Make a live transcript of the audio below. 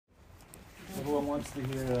everyone wants to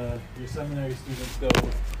hear your seminary students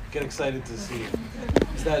get excited to see you.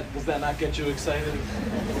 Does that not get you excited?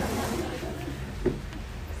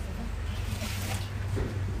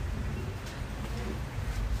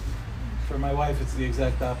 For my wife, it's the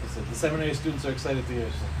exact opposite. The seminary students are excited to hear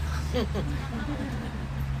you.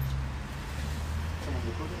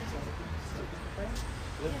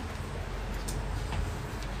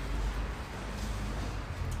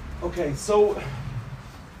 Okay, so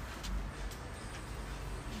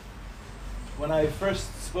when I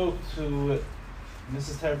first spoke to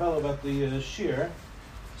Mrs. Tarabella about the shiur,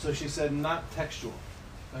 so she said not textual.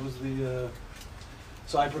 That was the.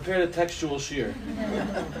 So I prepared a textual shiur.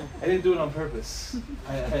 I didn't do it on purpose.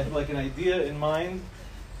 I had like an idea in mind,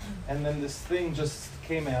 and then this thing just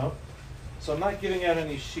came out. So I'm not giving out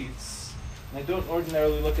any sheets. And I don't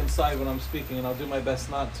ordinarily look inside when I'm speaking, and I'll do my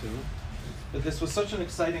best not to. But this was such an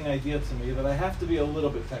exciting idea to me that I have to be a little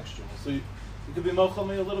bit textual. So you could be mochel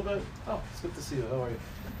me a little bit? Oh, it's good to see you. How are you?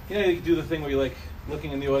 You know, you can do the thing where you're like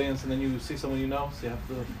looking in the audience and then you see someone you know, so you have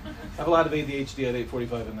to have a lot of ADHD at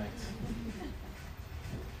 8:45 at night.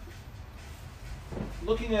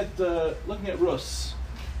 Looking at Rus,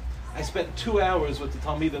 I spent 2 hours with the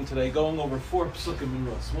Talmidim today going over 4 Pesukim in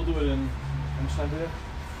Rus. We'll do it in, how much time do we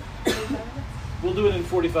have? We'll do it in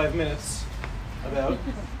 45 minutes, about.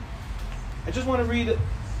 I just want to read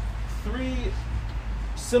 3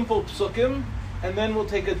 simple Pesukim, and then we'll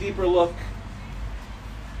take a deeper look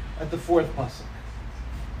at the 4th Pasuk.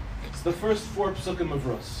 It's the first 4 Pesukim of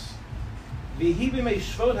Rus. V'hi b'mei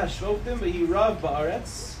shvot hashvotim v'hi rav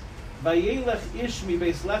ba'aretz v'yelech ish mi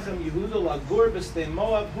beis lechem Yehuda lagur b'stei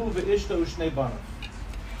Moav hu v'ishto u'shnei banav.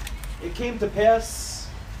 It came to pass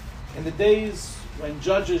in the days when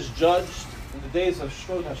judges judged, in the days of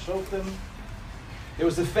shvot hashvotim, there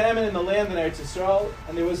was a famine in the land in Eretz Yisrael,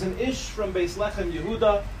 and there was an ish from Beis Lechem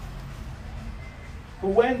Yehuda who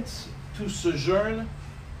went to sojourn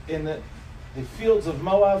in the fields of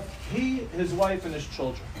Moav, he, his wife, and his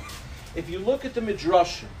children. If you look at the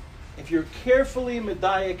Midrashim, if you're carefully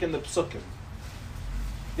medayik in the Pesukim,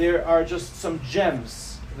 there are just some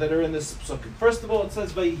gems that are in this Pesukim. First of all, it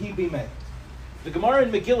says Vayihi b'mei. The Gemara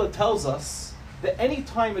in Megillah tells us that any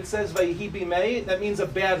time it says Vayihi b'mei, that means a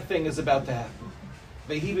bad thing is about to happen.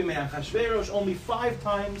 Only 5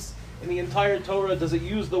 times in the entire Torah does it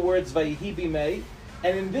use the words Vayihi b'mei,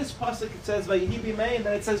 and in this pasuk it says Vayihi b'mei, and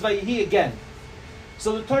then it says Vayihi again.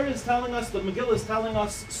 So the Torah is telling us, the Megillah is telling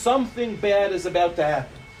us, something bad is about to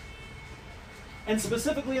happen. And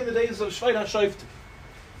specifically in the days of Shvot HaShoftim.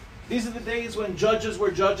 These are the days when judges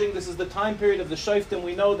were judging. This is the time period of the Shoftim.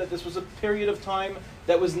 We know that this was a period of time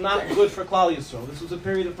that was not good for Klal Yisrael. This was a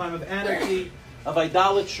period of time of anarchy, of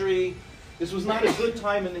idolatry. This was not a good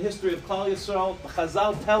time in the history of Klal Yisrael. The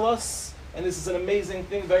Chazal tell us, and this is an amazing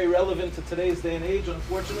thing, very relevant to today's day and age,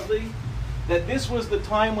 unfortunately, that this was the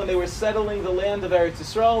time when they were settling the land of Eretz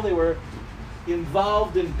Yisrael. They were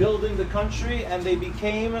involved in building the country, and they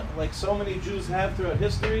became, like so many Jews have throughout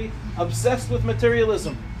history, obsessed with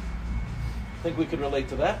materialism. I think we could relate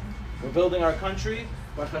to that. We're building our country,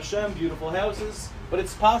 Baruch Hashem, beautiful houses, but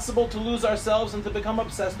it's possible to lose ourselves and to become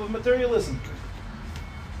obsessed with materialism.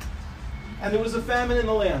 And there was a famine in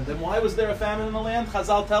the land. And why was there a famine in the land?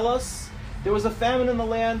 Chazal tell us there was a famine in the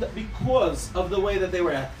land because of the way that they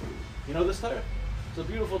were acting. You know this Torah? It's a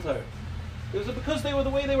beautiful Torah. It was because they were the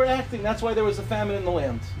way they were acting. That's why there was a famine in the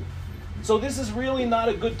land. So this is really not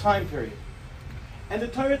a good time period. And the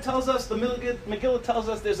Torah tells us, the Megillah tells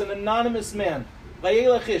us, there's an anonymous man,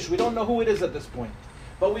 Vayelech Ish. We don't know who it is at this point,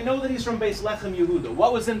 but we know that he's from Beis Lechem Yehuda.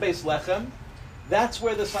 What was in Beis Lechem? That's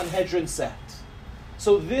where the Sanhedrin sat.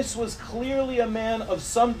 So this was clearly a man of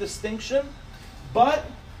some distinction, but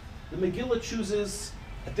the Megillah chooses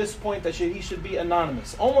at this point that he should be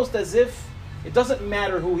anonymous, almost as if it doesn't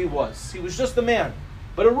matter who he was. He was just a man,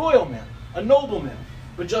 but a royal man, a noble man,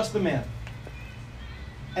 but just a man.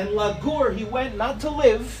 And Lagur, he went not to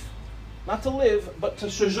live, but to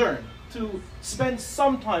sojourn, to spend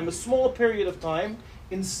some time, a small period of time,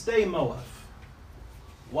 in stay Moav.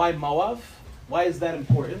 Why Moav? Why is that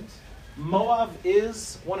important? Moav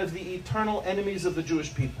is one of the eternal enemies of the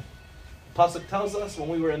Jewish people. Pasuk tells us when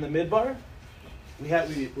we were in the Midbar, we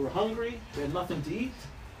were hungry, we had nothing to eat,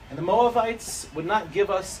 and the Moavites would not give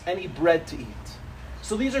us any bread to eat.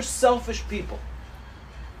 So these are selfish people.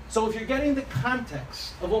 So if you're getting the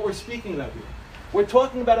context of what we're speaking about here, we're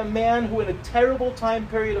talking about a man who in a terrible time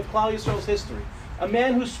period of Klal Yisrael's history, a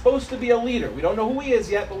man who's supposed to be a leader. We don't know who he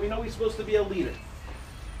is yet, but we know he's supposed to be a leader.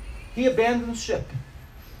 He abandons ship.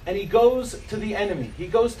 And he goes to the enemy. He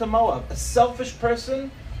goes to Moav. A selfish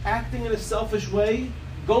person, acting in a selfish way,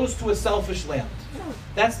 goes to a selfish land.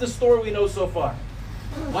 That's the story we know so far.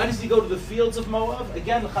 Why does he go to the fields of Moav?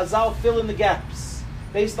 Again, Chazal fill in the gaps.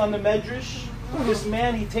 Based on the Medrash, this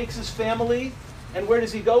man, he takes his family, and where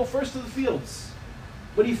does he go? First to the fields.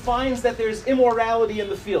 But he finds that there's immorality in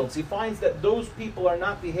the fields. He finds that those people are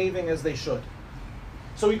not behaving as they should.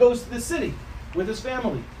 So he goes to the city with his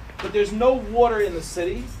family. But there's no water in the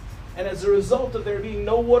city, and as a result of there being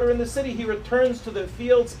no water in the city, he returns to the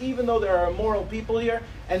fields, even though there are immoral people here,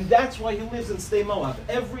 and that's why he lives in Sdei Moav.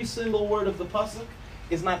 Every single word of the Pasuk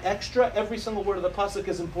is not extra. Every single word of the Pasuk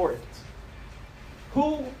is important.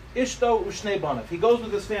 Hu ishto ushnei banav. He goes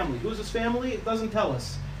with his family. Who's his family? It doesn't tell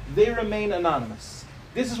us. They remain anonymous.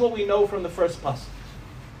 This is what we know from the first Pasuk.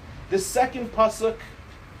 The second Pasuk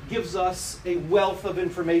gives us a wealth of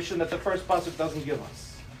information that the first Pasuk doesn't give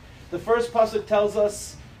us. The first Pasuk tells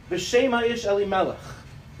us, B'shem ha'ish Elimelech.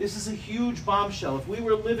 This is a huge bombshell. If we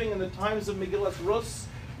were living in the times of Megillas Rus,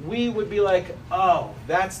 we would be like, oh,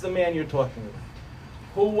 that's the man you're talking about.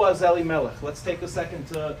 Who was Elimelech? Let's take a second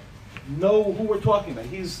to know who we're talking about.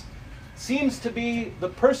 He seems to be the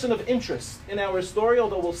person of interest in our story,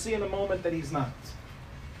 although we'll see in a moment that he's not.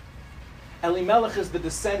 Elimelech is the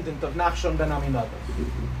descendant of Nachshon ben Aminadab.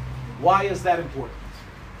 Why is that important?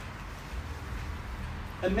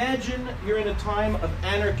 Imagine you're in a time of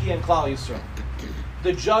anarchy in Klal Yisrael.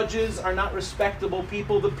 The judges are not respectable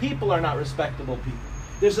people. The people are not respectable people.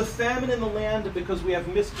 There's a famine in the land because we have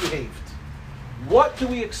misbehaved. What do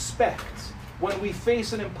we expect when we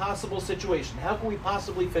face an impossible situation? How can we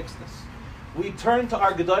possibly fix this? We turn to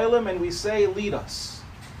our Gedolim and we say, lead us.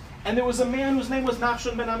 And there was a man whose name was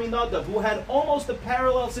Nachshon ben Aminadab who had almost a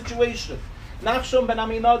parallel situation. Nachshon ben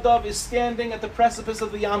Aminadab is standing at the precipice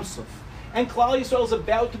of the Yam Suf. And Klal Yisrael is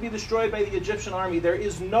about to be destroyed by the Egyptian army. There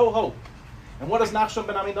is no hope. And what does Nachshon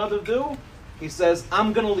ben Aminadab do? He says,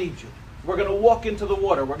 I'm going to lead you. We're going to walk into the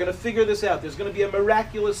water. We're going to figure this out. There's going to be a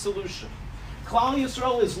miraculous solution. Klal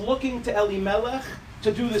Yisrael is looking to Elimelech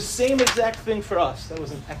to do the same exact thing for us. That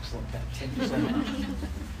was an excellent catch. Thank you so much.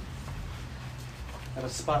 I have a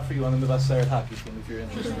spot for you on the Mivaseret hockey team if you're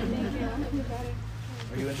interested.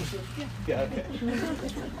 Are you interested? Yeah, okay.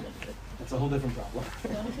 That's a whole different problem.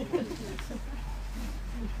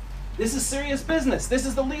 This is serious business. This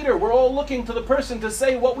is the leader. We're all looking to the person to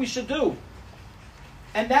say what we should do.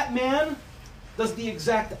 And that man does the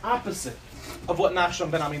exact opposite of what Nachshon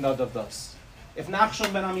ben Aminadab does. If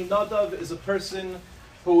Nachshon ben Aminadab is a person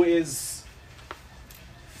who is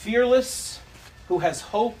fearless, who has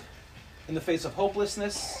hope in the face of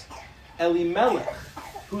hopelessness, Elimelech,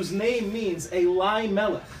 whose name means Eli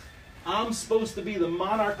Melech, I'm supposed to be the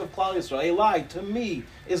monarch of Klal Yisrael. Eli, to me,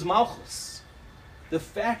 is Malchus. The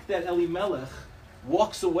fact that Elimelech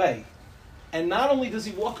walks away, and not only does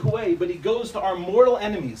he walk away, but he goes to our mortal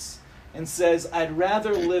enemies and says, I'd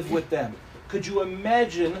rather live with them. Could you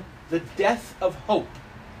imagine the death of hope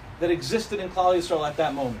that existed in Klal Yisrael at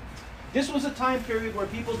that moment? This was a time period where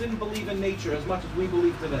people didn't believe in nature as much as we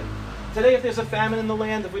believe today. Today, if there's a famine in the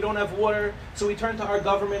land, if we don't have water, so we turn to our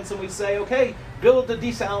governments and we say, okay, build a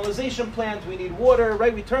desalination plant, we need water,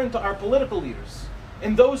 right? We turn to our political leaders.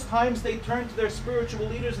 In those times, they turned to their spiritual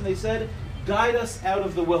leaders and they said, guide us out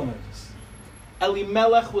of the wilderness.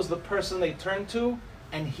 Elimelech was the person they turned to,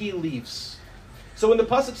 and he leaves. So when the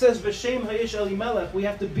pasuk says, V'shem ha'ish Elimelech, we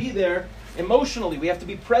have to be there emotionally. We have to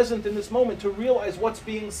be present in this moment to realize what's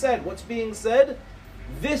being said. What's being said?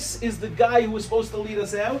 This is the guy who was supposed to lead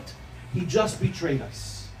us out. He just betrayed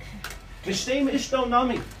us. V'shem ishto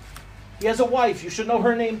Naomi. He has a wife. You should know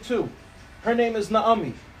her name too. Her name is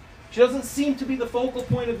Naomi. She doesn't seem to be the focal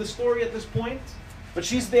point of the story at this point, but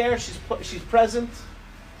she's there. She's present.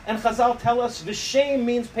 And Chazal tell us V'shem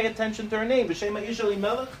means pay attention to her name. V'shem ha'ish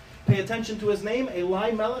Elimelech. Pay attention to his name.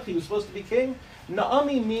 Eli Melech. He was supposed to be king.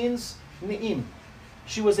 Naomi means Ne'im.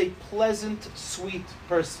 She was a pleasant, sweet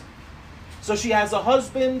person. So she has a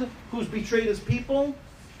husband who's betrayed his people,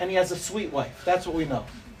 and he has a sweet wife. That's what we know.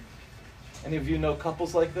 Any of you know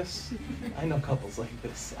couples like this? I know couples like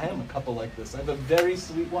this. I am a couple like this. I have a very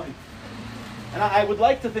sweet wife. And I would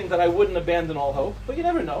like to think that I wouldn't abandon all hope, but you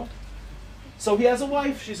never know. So he has a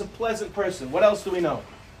wife. She's a pleasant person. What else do we know?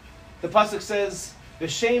 The pasuk says,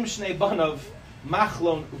 V'shem shnei banav,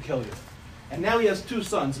 Machlon uKilyon. And now he has two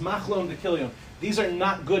sons, Machlon and Kilyon. These are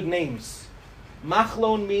not good names.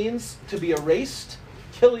 Machlon means to be erased.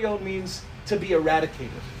 Kilyon means to be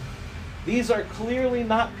eradicated. These are clearly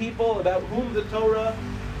not people about whom the Torah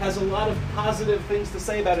has a lot of positive things to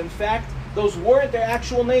say about. In fact, those weren't their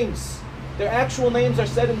actual names. Their actual names are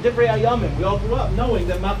said in Divrei Hayamim. We all grew up knowing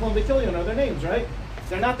that Machlon and Kilyon are their names, right?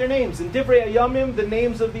 They're not their names. In Divrei Hayamim, the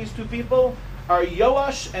names of these two people are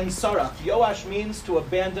Yoash and Sarach. Yoash means to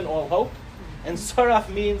abandon all hope, And saraf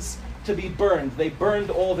means to be burned. They burned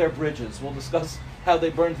all their bridges. We'll discuss how they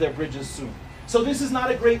burned their bridges soon. So this is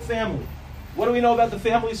not a great family. What do we know about the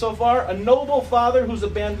family so far? A noble father who's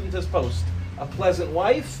abandoned his post. A pleasant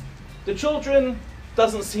wife. The children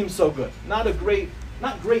doesn't seem so good. Not great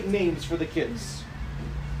names for the kids.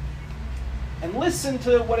 And listen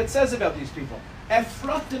to what it says about these people.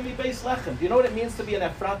 Ephratim mi Beis Lechem. Do you know what it means to be an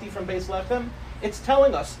Ephrati from Beis Lechem? It's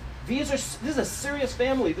telling us this is a serious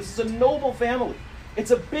family. This is a noble family.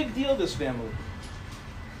 It's a big deal, this family.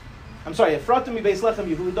 I'm sorry, Ephratim mi Beis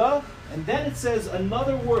Lechem Yehuda. And then it says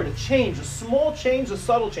another word, a change, a small change, a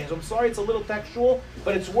subtle change. I'm sorry, it's a little textual,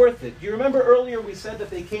 but it's worth it. You remember earlier we said that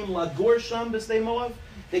they came Lagur Sham B'Sdei Moav?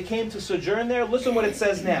 They came to sojourn there. Listen what it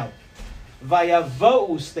says now.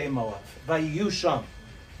 Vayavo'u Sdei Moav. Vayu Sham.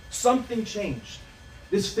 Something changed.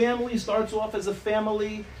 This family starts off as a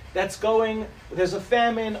family that's going, there's a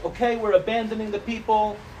famine, okay, we're abandoning the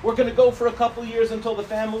people. We're going to go for a couple years until the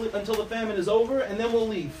famine is over, and then we'll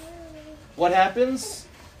leave. What happens?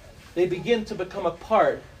 They begin to become a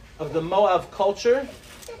part of the Moav culture.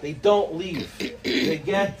 They don't leave. They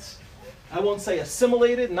get, I won't say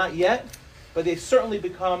assimilated, not yet, but they certainly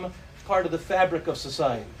become part of the fabric of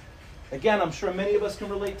society. Again, I'm sure many of us can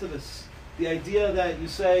relate to this. The idea that you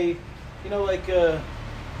say, I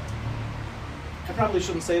probably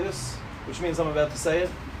shouldn't say this, which means I'm about to say it.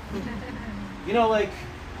 Did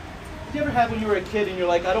you ever have when you were a kid and you're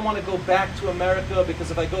like, I don't want to go back to America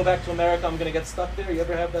because if I go back to America, I'm going to get stuck there? You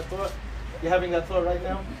ever have that thought? You having that thought right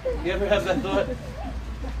now? You ever have that thought?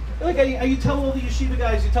 You tell all the yeshiva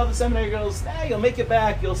guys, you tell the seminary girls, hey, you'll make it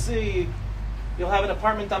back, you'll see. You'll have an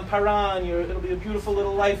apartment on Paran, it'll be a beautiful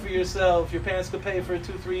little life for yourself. Your parents could pay for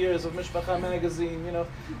 2-3 years of Mishpacha magazine,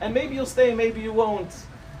 And maybe you'll stay, maybe you won't.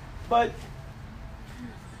 But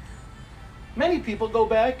many people go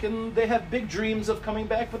back and they have big dreams of coming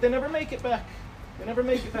back, but they never make it back. They never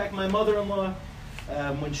make it back. My mother-in-law,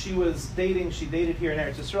 when she was dating, she dated here in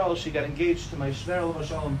Eretz Yisrael. She got engaged to my shver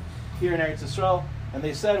Shalom here in Eretz Yisrael, and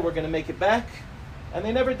they said, we're going to make it back. And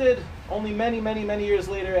they never did. Only many, many, many years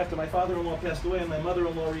later, after my father-in-law passed away and my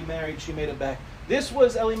mother-in-law remarried, she made it back. This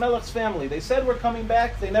was Elimelech's family. They said we're coming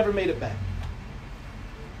back. They never made it back.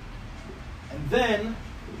 And then,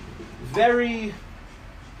 very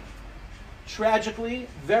tragically,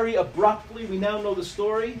 very abruptly, we now know the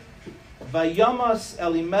story. Vayamas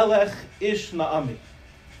Elimelech ish Naomi.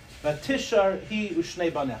 Vatishar hi ushnei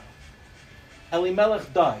baneh.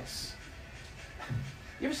 Elimelech dies.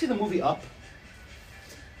 You ever see the movie Up?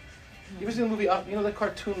 You ever see the movie Up? You know the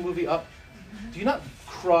cartoon movie Up? Do you not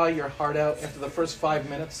cry your heart out after the first 5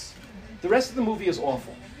 minutes? The rest of the movie is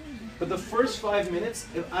awful. But the first 5 minutes,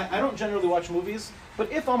 I don't generally watch movies,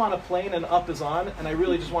 but if I'm on a plane and Up is on, and I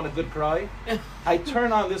really just want a good cry, I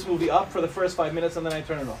turn on this movie Up for the first 5 minutes and then I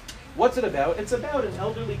turn it off. What's it about? It's about an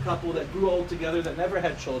elderly couple that grew old together, that never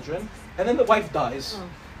had children, and then the wife dies.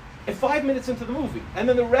 And 5 minutes into the movie, and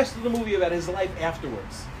then the rest of the movie about his life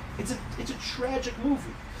afterwards. It's a tragic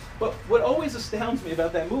movie. But what always astounds me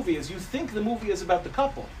about that movie is you think the movie is about the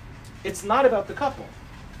couple. It's not about the couple.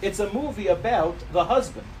 It's a movie about the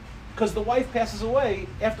husband. Because the wife passes away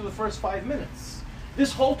after the first 5 minutes.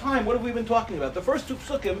 This whole time, what have we been talking about? The first two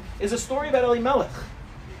Pesukim is a story about Elimelech.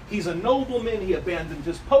 He's a nobleman, he abandoned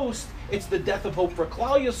his post, it's the death of hope for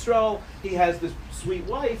Klal Yisrael, he has this sweet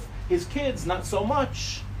wife, his kids, not so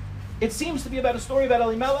much. It seems to be about a story about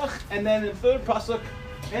Elimelech, and then in third Pasuk,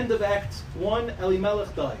 end of Act 1,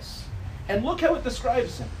 Elimelech dies. And look how it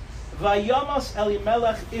describes him. Vayamas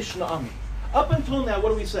Elimelech ish Naomi. Up until now, what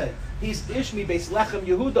do we say? He's Ish mi Beis Lechem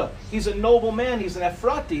Yehuda. He's a noble man, he's an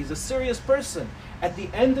Ephrati, he's a serious person. At the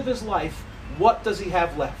end of his life, what does he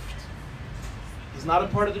have left? He's not a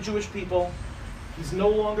part of the Jewish people. He's no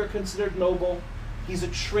longer considered noble. He's a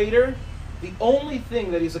traitor. The only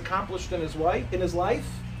thing that he's accomplished in his life,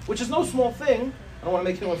 which is no small thing, I don't want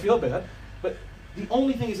to make anyone feel bad, but the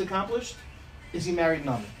only thing he's accomplished is he married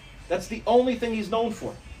Naomi. That's the only thing he's known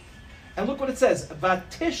for. And look what it says.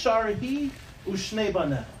 Vatishar hi ushnei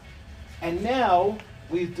baneh. And now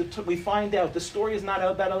we find out the story is not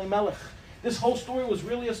about Elimelech. This whole story was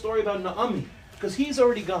really a story about Naomi, because he's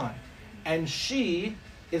already gone. And she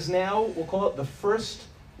is now, we'll call it the first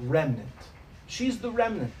remnant. She's the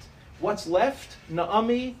remnant. What's left?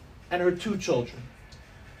 Naomi and her 2 children.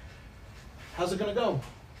 How's it going to go?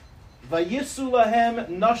 Vayisu lahem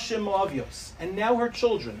nashim moavios. And now her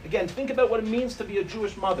children. Again, think about what it means to be a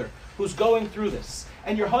Jewish mother who's going through this.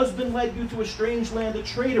 And your husband led you to a strange land, a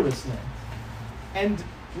traitorous land. And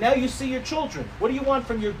now you see your children. What do you want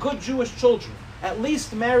from your good Jewish children? At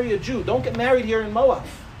least marry a Jew. Don't get married here in Moav.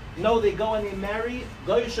 No, they go and they marry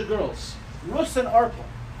Goyish girls. Rus and Arpa.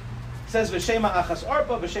 says, V'shema achas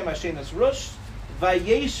arpa, v'shema shenas rush,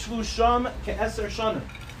 vayeshvu sham ke'eser shanim.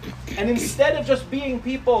 And instead of just being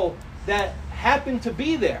people that happen to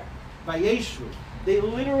be there, vayeshvu, they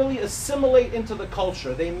literally assimilate into the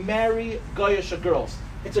culture. They marry Goyish girls.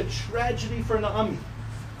 It's a tragedy for Naomi.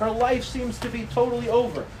 Her life seems to be totally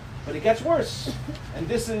over, but it gets worse. And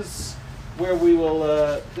this is where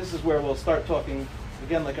we'll start talking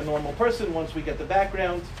again like a normal person once we get the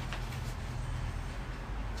background.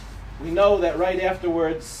 We know that right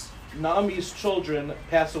afterwards, Naomi's children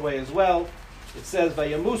pass away as well. It says,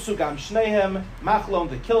 "Vayamusu gam shnehem machlon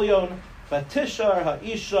v'kilyon v'tishar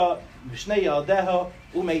ha'isha v'shnei yaldeha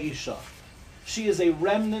u'me'isha." She is a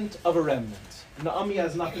remnant of a remnant. Naomi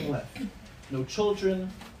has nothing left. No children,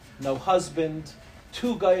 no husband,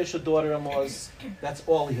 2 Goyish daughter-in-laws. That's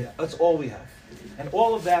all we have. That's all we have. And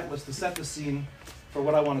all of that was to set the scene for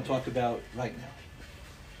what I want to talk about right now.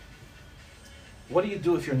 What do you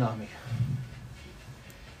do if you're Naomi?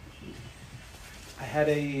 I had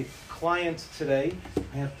a client today.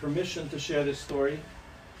 I have permission to share this story.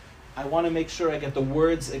 I want to make sure I get the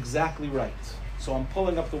words exactly right. So I'm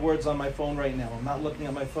pulling up the words on my phone right now. I'm not looking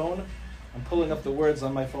at my phone. I'm pulling up the words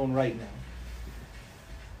on my phone right now.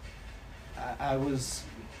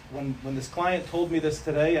 When this client told me this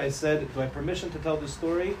today, I said, do I have permission to tell this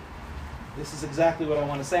story? This is exactly what I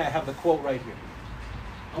want to say. I have the quote right here.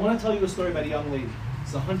 I want to tell you a story about a young lady.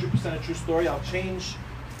 It's 100% a true story. I'll change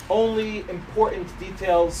only important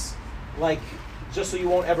details, like just so you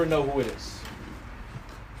won't ever know who it is.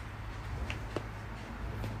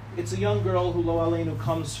 It's a young girl who, lo aleinu,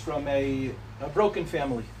 comes from a broken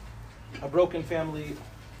family. A broken family,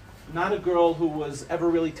 not a girl who was ever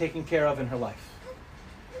really taken care of in her life.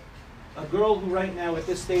 A girl who right now at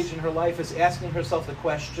this stage in her life is asking herself the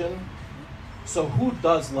question, so who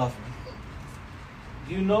does love me?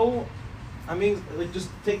 Do you know, just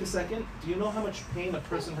take a second. Do you know how much pain a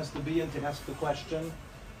person has to be in to ask the question,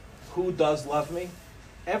 who does love me?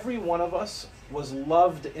 Every one of us was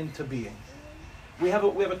loved into being. We have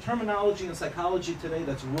a terminology in psychology today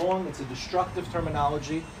that's wrong. It's a destructive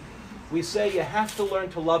terminology. We say you have to learn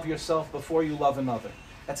to love yourself before you love another.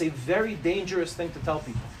 That's a very dangerous thing to tell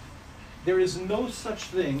people. There is no such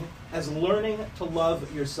thing as learning to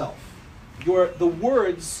love yourself. The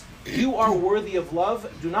words, you are worthy of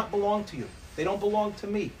love, do not belong to you. They don't belong to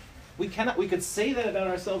me. We could say that about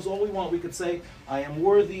ourselves all we want. We could say, I am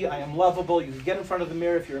worthy, I am lovable. You could get in front of the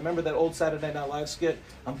mirror, if you remember that old Saturday Night Live skit,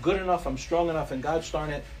 I'm good enough, I'm strong enough, and gosh darn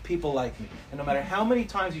it, people like me. And no matter how many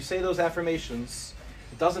times you say those affirmations,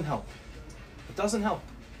 it doesn't help. It doesn't help.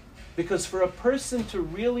 Because for a person to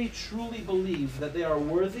really, truly believe that they are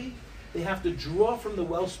worthy, they have to draw from the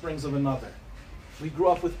well springs of another. We grew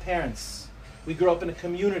up with parents. We grew up in a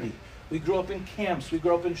community. We grew up in camps. We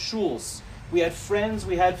grew up in shuls. We had friends.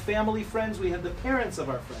 We had family friends. We had the parents of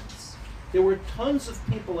our friends. There were tons of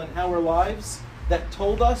people in our lives that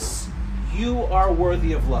told us, you are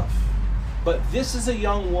worthy of love. But this is a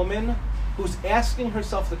young woman who's asking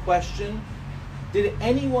herself the question, did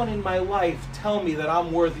anyone in my life tell me that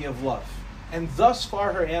I'm worthy of love? And thus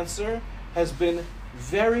far her answer has been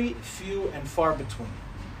very few and far between.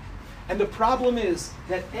 And the problem is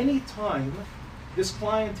that any time this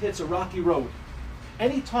client hits a rocky road,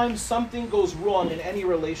 anytime something goes wrong in any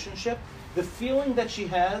relationship, the feeling that she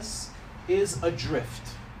has is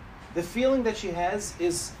adrift. The feeling that she has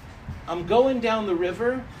is, I'm going down the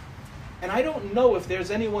river and I don't know if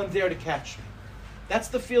there's anyone there to catch me. That's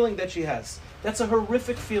the feeling that she has. That's a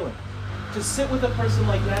horrific feeling. To sit with a person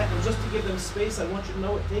like that and just to give them space, I want you to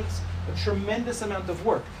know it takes a tremendous amount of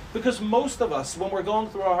work. Because most of us, when we're going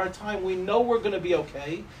through a hard time, we know we're going to be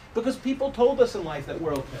okay because people told us in life that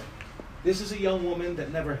we're okay. This is a young woman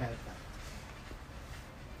that never had that.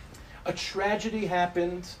 A tragedy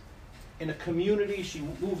happened in a community. She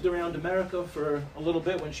moved around America for a little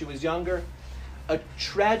bit when she was younger. A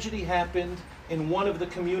tragedy happened in one of the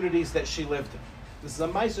communities that she lived in. This is a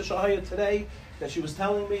Maisa Shahaya today that she was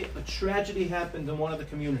telling me. A tragedy happened in one of the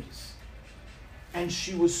communities. And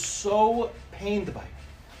she was so pained by it.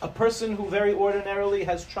 A person who very ordinarily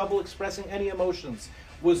has trouble expressing any emotions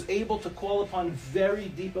was able to call upon very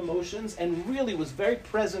deep emotions and really was very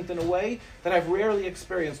present in a way that I've rarely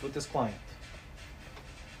experienced with this client.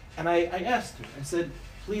 And I asked her, I said,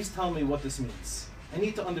 please tell me what this means. I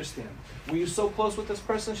need to understand. Were you so close with this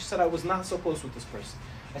person? She said, I was not so close with this person.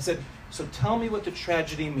 I said, so tell me what the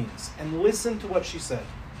tragedy means. And listen to what she said.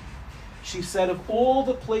 She said, of all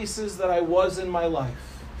the places that I was in my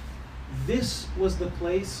life, this was the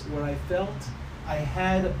place where I felt I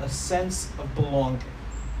had a sense of belonging.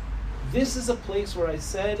 This is a place where I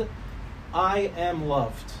said, I am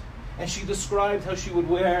loved. And she described how she would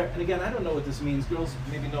wear, and again, I don't know what this means, girls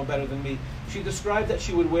maybe know better than me. She described that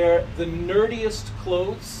she would wear the nerdiest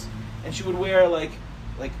clothes, and she would wear like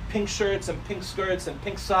pink shirts and pink skirts and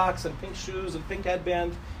pink socks and pink shoes and pink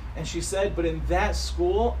headband. And she said, but in that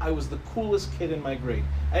school, I was the coolest kid in my grade.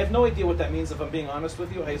 I have no idea what that means, if I'm being honest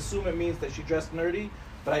with you. I assume it means that she dressed nerdy,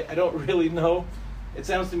 but I don't really know. It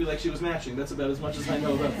sounds to me like she was matching. That's about as much as I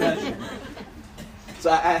know about fashion. So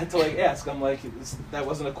I had to ask. I'm like, that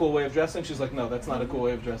wasn't a cool way of dressing? She's like, no, that's not a cool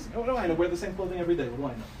way of dressing. Oh, what do I know? Wear the same clothing every day. What do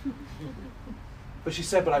I know? But she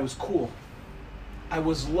said, but I was cool. I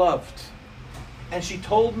was loved. And she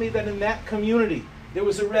told me that in that community, there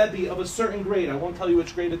was a Rebbe of a certain grade. I won't tell you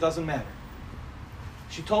which grade, it doesn't matter.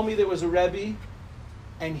 She told me there was a Rebbe,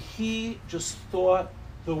 and he just thought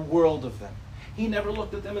the world of them. He never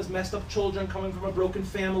looked at them as messed up children coming from a broken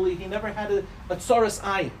family. He never had a tsaras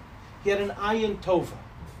ayin. He had an ayin tova.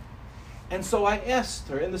 And so I asked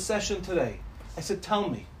her in the session today, I said, tell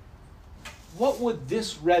me, what would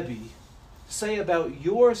this Rebbe say about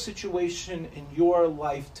your situation in your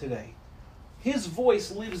life today? His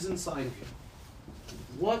voice lives inside of you.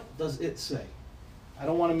 What does it say? I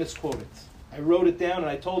don't want to misquote it. I wrote it down and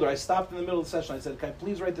I told her, I stopped in the middle of the session. I said, can I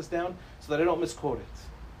please write this down so that I don't misquote it?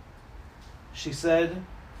 She said,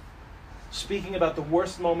 speaking about the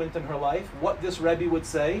worst moment in her life, what this Rebbe would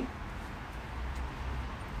say,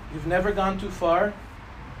 you've never gone too far.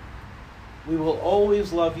 We will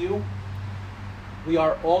always love you. We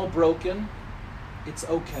are all broken. It's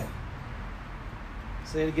okay.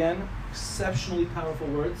 Say it again. Exceptionally powerful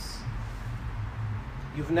words.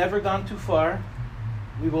 You've never gone too far.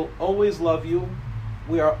 We will always love you.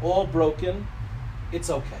 We are all broken. It's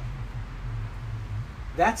okay.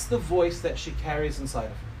 That's the voice that she carries inside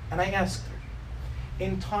of her. And I asked her,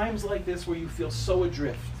 in times like this where you feel so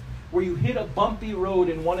adrift, where you hit a bumpy road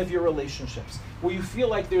in one of your relationships, where you feel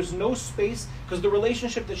like there's no space, because the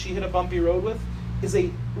relationship that she hit a bumpy road with is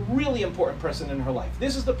a really important person in her life.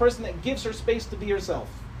 This is the person that gives her space to be herself.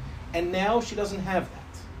 And now she doesn't have that.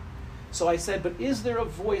 So I said, but is there a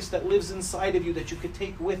voice that lives inside of you that you could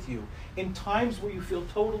take with you in times where you feel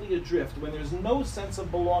totally adrift, when there's no sense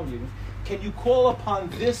of belonging? Can you call upon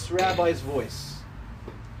this rabbi's voice?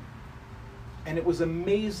 And it was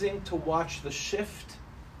amazing to watch the shift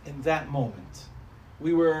in that moment.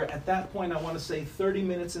 We were, at that point, I want to say 30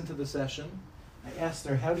 minutes into the session. I asked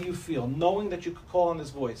her, how do you feel? Knowing that you could call on this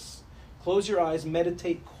voice. Close your eyes,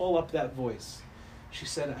 meditate, call up that voice. She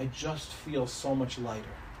said, I just feel so much lighter.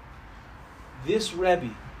 This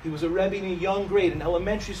Rebbe, he was a Rebbe in a young grade, an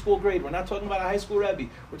elementary school grade. We're not talking about a high school Rebbe.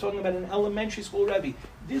 We're talking about an elementary school Rebbe.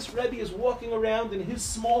 This Rebbe is walking around in his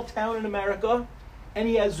small town in America, and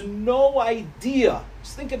he has no idea,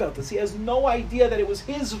 just think about this, he has no idea that it was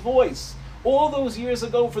his voice all those years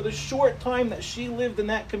ago, for the short time that she lived in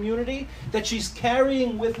that community, that she's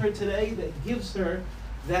carrying with her today, that gives her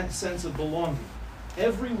that sense of belonging.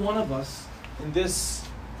 Every one of us in this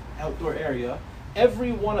outdoor area,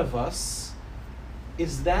 every one of us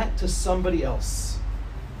is that to somebody else.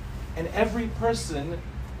 And every person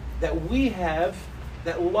that we have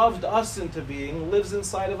that loved us into being lives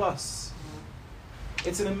inside of us.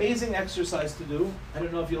 It's an amazing exercise to do. I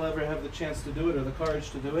don't know if you'll ever have the chance to do it or the courage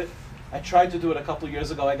to do it. I tried to do it a couple years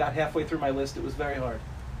ago. I got halfway through my list. It was very hard.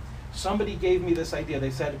 Somebody gave me this idea. They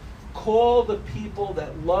said, call the people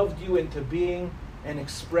that loved you into being and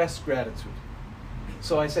express gratitude.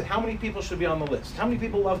 So I said, how many people should be on the list? How many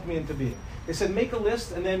people loved me into being? They said, make a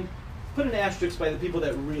list and then put an asterisk by the people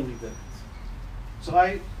that really didn't. So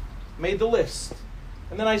I made the list.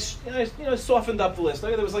 And then I softened up the list.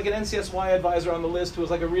 There was like an NCSY advisor on the list who was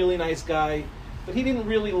like a really nice guy, but he didn't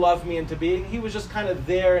really love me into being. He was just kind of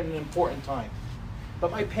there in an important time. But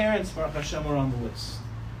my parents, Baruch Hashem, were on the list.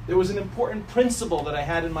 There was an important principle that I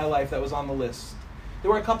had in my life that was on the list. There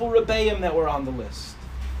were a couple Rebbeim that were on the list.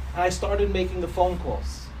 And I started making the phone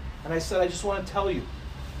calls. And I said, I just want to tell you,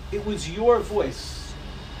 it was your voice.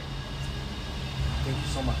 Thank you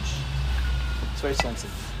so much. It's very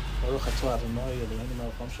sensitive.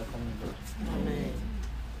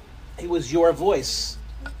 It was your voice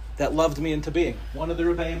that loved me into being. One of the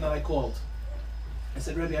Rebbeim that I called. I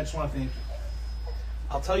said, Rebbe, I just want to thank you.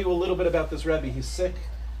 I'll tell you a little bit about this Rebbe. He's sick.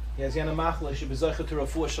 He has Nachlas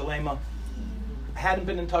Yosef. I hadn't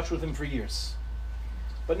been in touch with him for years.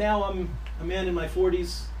 But now I'm a man in my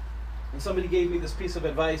 40s, and somebody gave me this piece of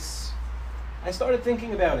advice. I started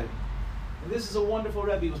thinking about it. And this is a wonderful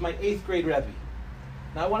Rebbe. He was my 8th grade Rebbe.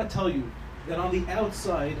 Now I want to tell you that on the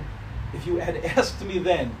outside, if you had asked me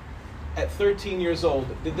then, at 13 years old,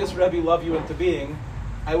 did this Rebbe love you into being,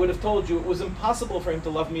 I would have told you it was impossible for him to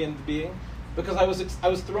love me into being, because I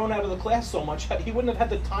was thrown out of the class so much. He wouldn't have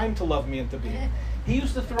had the time to love me into being. He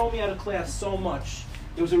used to throw me out of class so much.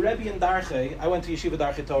 There was a Rebbe in Darche. I went to Yeshiva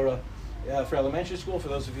Darche Torah for elementary school. For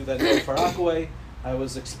those of you that know far Rockaway, I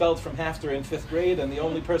was expelled from Haftar in 5th grade, and the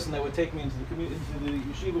only person that would take me into the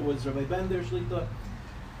yeshiva was Rabbi Bender Shlita.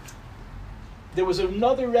 There was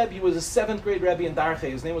another Rebbe. He was a 7th grade Rebbe in Darche.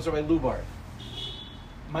 His name was Rabbi Lubar.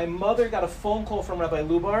 My mother got a phone call from Rabbi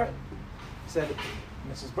Lubar. He said,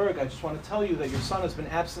 Mrs. Burg, I just want to tell you that your son has been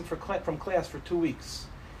absent from class for 2 weeks.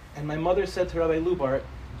 And my mother said to Rabbi Lubar,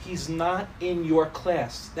 he's not in your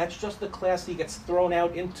class. That's just the class he gets thrown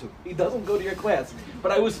out into. He doesn't go to your class.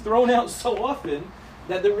 But I was thrown out so often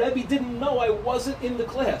that the Rebbe didn't know I wasn't in the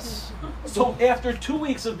class. So after 2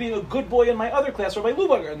 weeks of being a good boy in my other class, Rabbi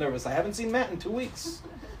Lubar got nervous. I haven't seen Matt in 2 weeks.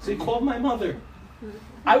 So he called my mother.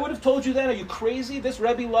 I would have told you then, are you crazy? This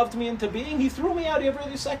Rebbe loved me into being. He threw me out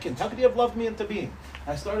every second. How could he have loved me into being?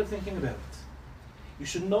 I started thinking about it. You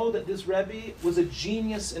should know that this Rebbe was a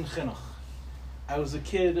genius in chinuch. I was a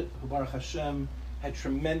kid who, Baruch Hashem, had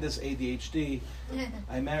tremendous ADHD.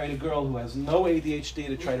 I married a girl who has no ADHD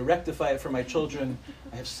to try to rectify it for my children.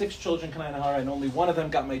 I have 6 children, and only one of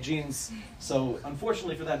them got my genes. So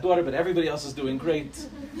unfortunately for that daughter, but everybody else is doing great.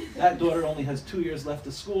 That daughter only has 2 years left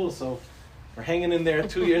of school, so we're hanging in there,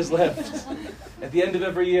 2 years left. At the end of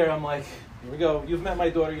every year, I'm like, here we go. You've met my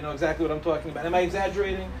daughter. You know exactly what I'm talking about. Am I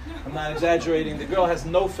exaggerating? I'm not exaggerating. The girl has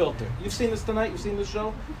no filter. You've seen this tonight? You've seen this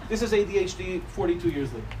show? This is ADHD 42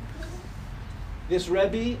 years later. This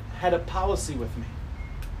Rebbe had a policy with me.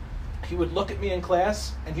 He would look at me in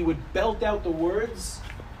class, and he would belt out the words,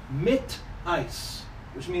 mit ice,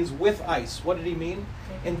 which means with ice. What did he mean?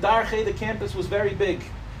 In Darche, the campus was very big.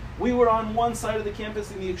 We were on one side of the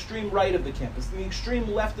campus, in the extreme right of the campus. In the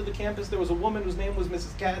extreme left of the campus, there was a woman whose name was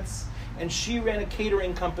Mrs. Katz, and she ran a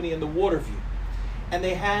catering company in the Waterview. And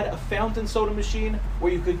they had a fountain soda machine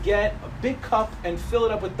where you could get a big cup and fill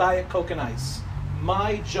it up with Diet Coke and ice.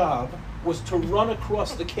 My job was to run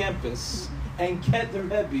across the campus and get the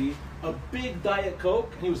Rebbe a big Diet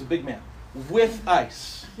Coke, and he was a big man, with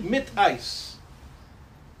ice, mit ice.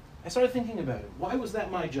 I started thinking about it. Why was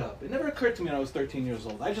that my job? It never occurred to me when I was 13 years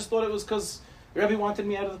old. I just thought it was because the Rebbe wanted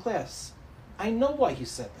me out of the class. I know why he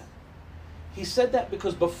said that. He said that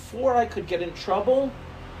because before I could get in trouble,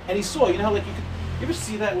 and he saw, you know how like you ever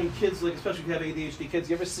see that when kids, like especially if you have ADHD kids,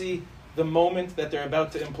 you ever see the moment that they're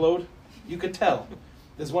about to implode? You could tell.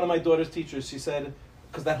 There's one of my daughter's teachers, she said,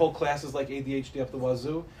 because that whole class is like ADHD up the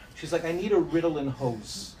wazoo, she's like, I need a Ritalin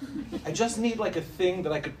hose. I just need like a thing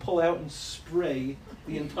that I could pull out and spray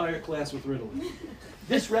the entire class with Ritalin.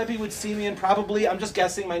 This Rebbe would see me and probably, I'm just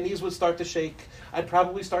guessing, my knees would start to shake. I'd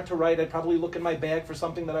probably start to write. I'd probably look in my bag for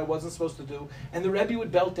something that I wasn't supposed to do. And the Rebbe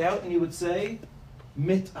would belt out and he would say,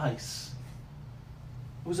 mit ice.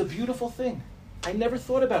 It was a beautiful thing. I never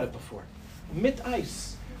thought about it before. Mit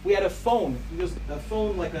ice. We had a phone. It was a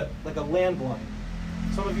phone like a landline.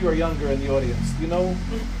 Some of you are younger in the audience. Do you know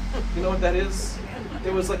what that is?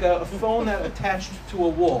 There was like a phone that attached to a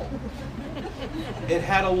wall. It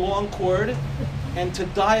had a long cord, and to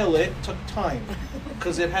dial it took time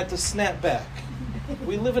because it had to snap back.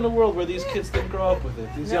 We live in a world where these kids didn't grow up with it.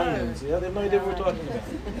 These young ones, yeah, they have no idea what we're talking about.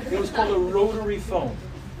 It was called a rotary phone.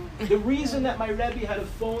 The reason that my Rebbe had a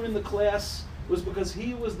phone in the class was because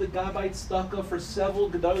he was the Gabbai Tzedakah for several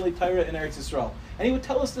Gedolei Torah in Eretz Yisrael. And he would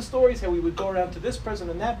tell us the stories, how we would go around to this person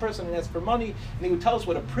and that person and ask for money, and he would tell us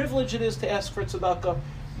what a privilege it is to ask for tzedakah.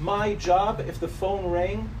 My job, if the phone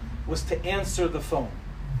rang, was to answer the phone.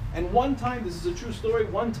 And one time, this is a true story,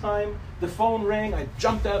 one time the phone rang, I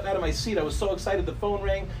jumped out of my seat, I was so excited the phone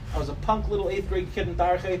rang, I was a punk little 8th grade kid in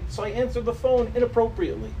Darche, so I answered the phone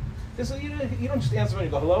inappropriately. This is, you don't just answer when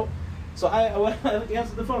you go, hello? So I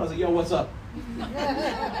answered the phone, I was like, yo, what's up?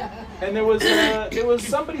 And there was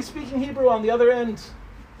somebody speaking Hebrew on the other end.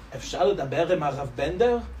 So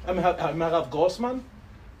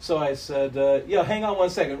I said, yeah, hang on one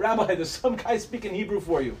second. Rabbi, there's some guy speaking Hebrew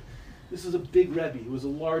for you. This is a big Rebbe. He was a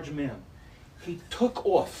large man. He took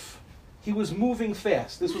off. He was moving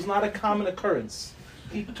fast. This was not a common occurrence.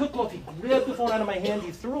 He took off. He grabbed the phone out of my hand.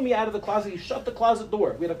 He threw me out of the closet. He shut the closet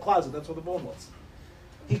door. We had a closet. That's where the phone was.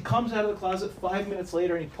 He comes out of the closet 5 minutes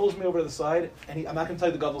later, and he pulls me over to the side, and I'm not going to tell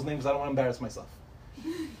you the gadol's name because I don't want to embarrass myself.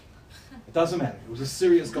 It doesn't matter. It was a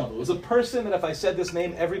serious gadol. It was a person that if I said this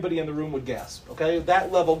name, everybody in the room would gasp. Okay?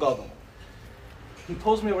 That level gadol. He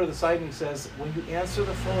pulls me over to the side, and he says, when you answer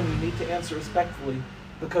the phone, you need to answer respectfully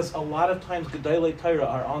because a lot of times Gedolei Torah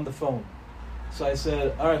are on the phone. So I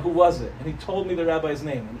said, all right, who was it? And he told me the rabbi's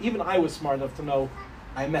name. And even I was smart enough to know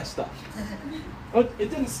I messed up. But it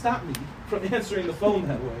didn't stop me from answering the phone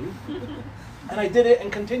that way. And I did it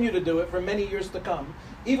and continue to do it for many years to come.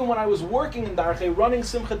 Even when I was working in Darche, running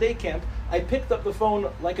Simcha Day Camp, I picked up the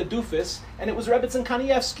phone like a doofus, and it was Rebbetzin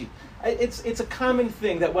Kanievsky. It's a common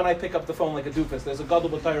thing that when I pick up the phone like a doofus, there's a Gadol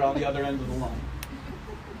B'Torah on the other end of the line.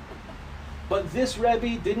 But this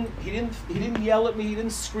Rebbe didn't yell at me, he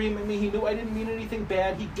didn't scream at me, he knew I didn't mean anything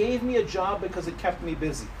bad. He gave me a job because it kept me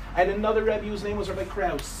busy. I had another Rebbe whose name was Rabbi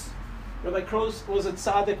Kraus. Rabbi Kraus was at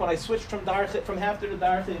Tzaddik when I switched from Hafter to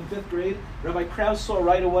Darche in 5th grade. Rabbi Kraus saw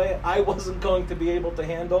right away I wasn't going to be able to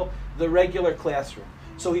handle the regular classroom.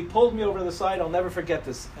 So he pulled me over to the side. I'll never forget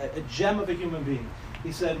this, a gem of a human being.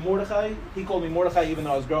 He said, Mordechai, he called me Mordechai even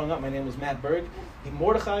though I was growing up. My name was Matt Burg.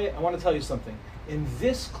 Mordechai, I want to tell you something. In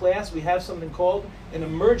this class, we have something called an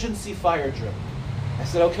emergency fire drill. I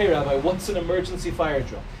said, okay, Rabbi, what's an emergency fire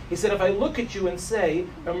drill? He said, if I look at you and say,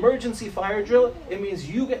 emergency fire drill, it means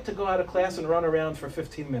you get to go out of class and run around for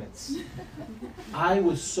 15 minutes. I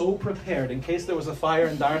was so prepared in case there was a fire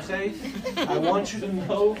in Darche. I want you to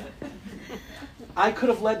know, I could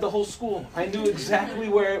have led the whole school. I knew exactly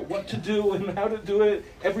what to do and how to do it.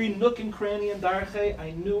 Every nook and cranny in Darche,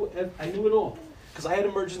 I knew it all. Because I had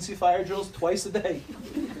emergency fire drills twice a day.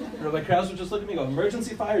 Rabbi Krause would just look at me and go,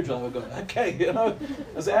 emergency fire drill. I would go, okay, I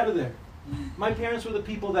was out of there. My parents were the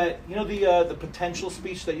people that, the potential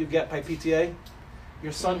speech that you get by PTA?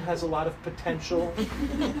 Your son has a lot of potential.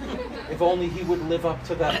 If only he would live up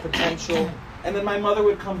to that potential. And then my mother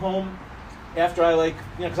would come home after I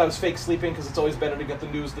because I was fake sleeping because it's always better to get the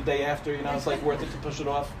news the day after, it's worth it to push it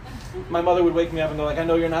off. My mother would wake me up and go I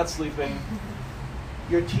know you're not sleeping.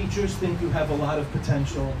 Your teachers think you have a lot of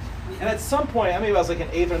potential. And at some point, I was in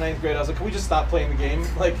 8th or 9th grade, I was like, can we just stop playing the game?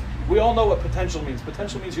 We all know what potential means.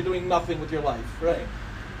 Potential means you're doing nothing with your life, right?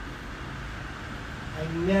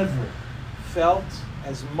 I never felt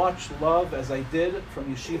as much love as I did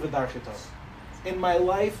from Yeshiva Darche Torah. In my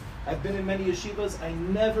life, I've been in many yeshivas, I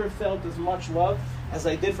never felt as much love as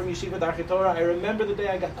I did from Yeshiva Darche Torah. I remember the day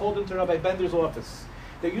I got called into Rabbi Bender's office.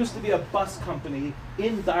 There used to be a bus company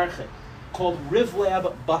in Darche called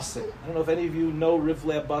Rivlab Busing. I don't know if any of you know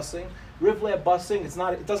Rivlab Busing. Rivlab Busing,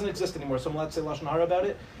 it doesn't exist anymore, so I'm allowed to say Lashon Hara about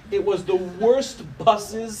it. It was the worst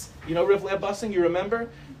buses, Rivlab Busing, you remember?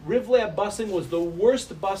 Rivlab Busing was the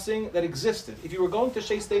worst busing that existed. If you were going to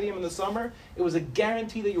Shea Stadium in the summer, it was a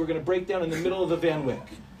guarantee that you were going to break down in the middle of the Van Wyck.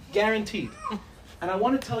 Guaranteed. And I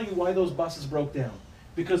want to tell you why those buses broke down.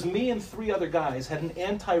 Because me and 3 other guys had an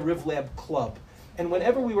anti-Rivlab club. And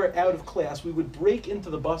whenever we were out of class, we would break into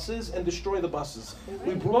the buses and destroy the buses.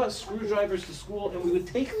 We brought screwdrivers to school and we would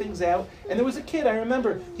take things out. And there was a kid, I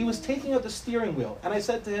remember, he was taking out the steering wheel. And I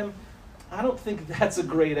said to him, I don't think that's a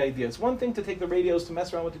great idea. It's one thing to take the radios to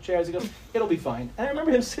mess around with the chairs. He goes, it'll be fine. And I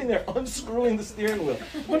remember him sitting there unscrewing the steering wheel.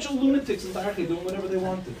 A bunch of lunatics in Darche doing whatever they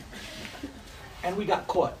wanted. And we got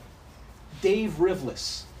caught. Dave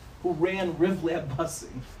Rivless, who ran Rivlab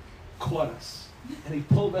Busing, caught us. And he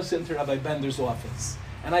pulled us into Rabbi Bender's office.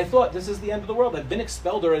 And I thought, this is the end of the world. I've been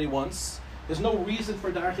expelled already once. There's no reason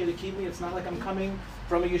for Darche to keep me. It's not like I'm coming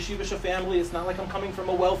from a yeshivish family. It's not like I'm coming from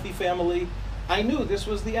a wealthy family. I knew this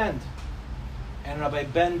was the end. And Rabbi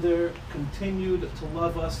Bender continued to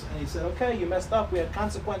love us. And he said, okay, you messed up. We had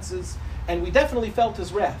consequences. And we definitely felt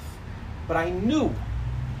his wrath. But I knew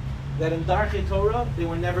that in Darche Torah, they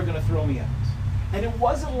were never going to throw me out. And it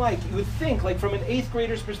wasn't like, you would think, from an 8th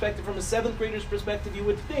grader's perspective, from a 7th grader's perspective, you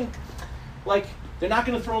would think, they're not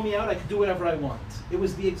going to throw me out, I can do whatever I want. It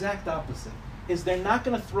was the exact opposite. They're not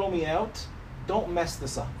going to throw me out, don't mess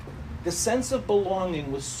this up. The sense of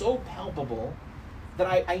belonging was so palpable that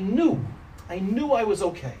I knew I was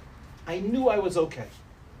okay. I knew I was okay.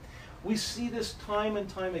 We see this time and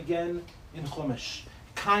time again in Chumash.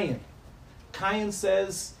 Cain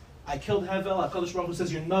says, I killed Hevel. HaKadosh Baruch Hu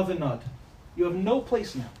says, you're navinad. You have no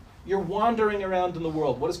place now. You're wandering around in the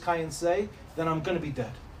world. What does Cain say? Then I'm going to be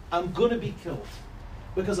dead. I'm going to be killed.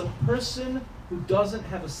 Because a person who doesn't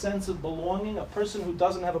have a sense of belonging, a person who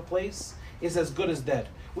doesn't have a place, is as good as dead.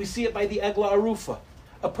 We see it by the Egla Arufa.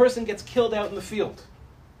 A person gets killed out in the field.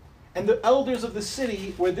 And the elders of the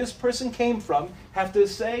city where this person came from have to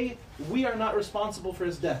say, we are not responsible for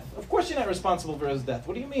his death. Of course you're not responsible for his death.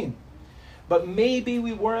 What do you mean? But maybe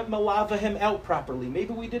we weren't malava him out properly.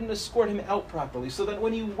 Maybe we didn't escort him out properly. So that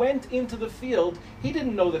when he went into the field, he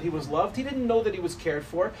didn't know that he was loved. He didn't know that he was cared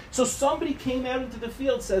for. So somebody came out into the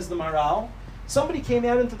field, says the Maral. Somebody came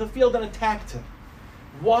out into the field and attacked him.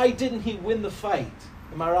 Why didn't he win the fight?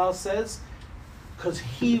 The Maral says, because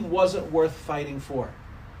he wasn't worth fighting for.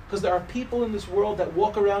 Because there are people in this world that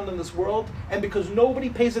walk around in this world, and because nobody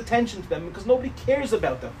pays attention to them, because nobody cares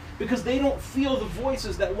about them, because they don't feel the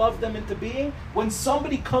voices that love them into being, when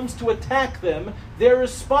somebody comes to attack them, their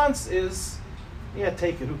response is, Yeah,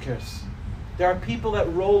 take it, who cares? There are people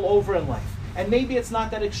that roll over in life. And maybe it's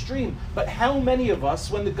not that extreme, but how many of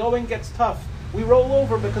us, when the going gets tough, we roll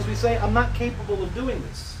over because we say, I'm not capable of doing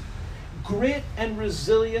this. Grit and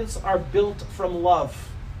resilience are built from love.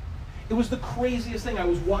 It was the craziest thing. I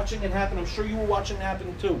was watching it happen. I'm sure you were watching it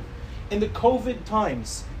happen too. In the COVID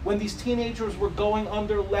times, when these teenagers were going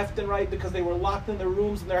under left and right because they were locked in their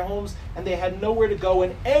rooms and their homes and they had nowhere to go,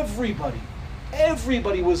 and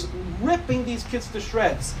everybody was ripping these kids to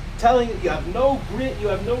shreds, telling you have no grit, you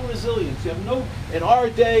have no resilience, you have no, in our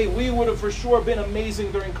day, we would have for sure been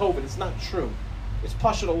amazing during COVID. It's not true. It's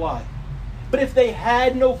pashut a lie. But if they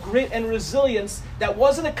had no grit and resilience, that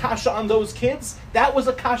wasn't a kasha on those kids, that was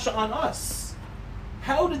a kasha on us.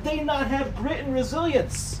 How did they not have grit and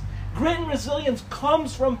resilience? Grit and resilience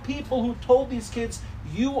comes from people who told these kids,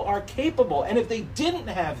 you are capable. And if they didn't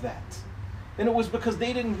have that, then it was because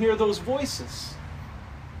they didn't hear those voices.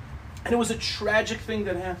 And it was a tragic thing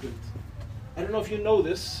that happened. I don't know if you know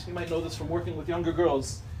this. You might know this from working with younger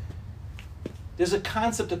girls. There's a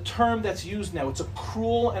concept, a term that's used now. It's a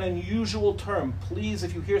cruel and unusual term. Please,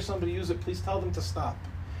 if you hear somebody use it, please tell them to stop.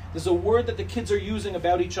 There's a word that the kids are using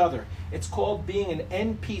about each other. It's called being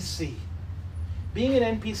an NPC. Being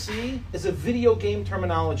an NPC is a video game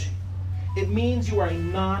terminology. It means you are a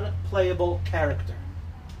non-playable character.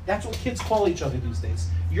 That's what kids call each other these days.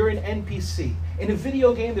 You're an NPC. In a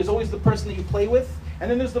video game, there's always the person that you play with, and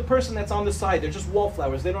then there's the person that's on the side. They're just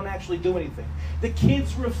wallflowers. They don't actually do anything. The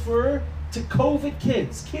kids refer to COVID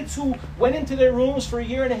kids who went into their rooms for a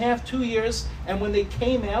year and a half, 2 years, and when they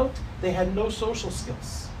came out, they had no social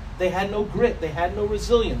skills. They had no grit. They had no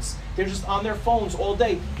resilience. They're just on their phones all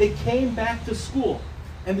day. They came back to school.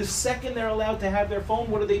 And the second they're allowed to have their phone,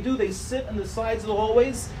 what do? They sit on the sides of the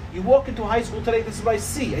hallways. You walk into high school today, this is what I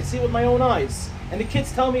see. I see it with my own eyes. And the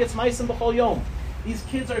kids tell me it's ma'aseh b'chol yom. These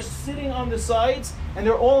kids are sitting on the sides, and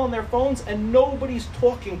they're all on their phones, and nobody's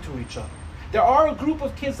talking to each other. There are a group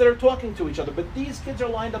of kids that are talking to each other, but these kids are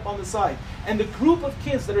lined up on the side. And the group of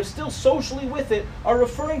kids that are still socially with it are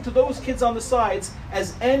referring to those kids on the sides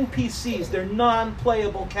as NPCs. They're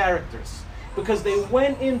non-playable characters. Because they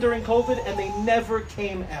went in during COVID and they never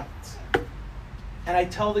came out. And I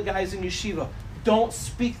tell the guys in yeshiva, don't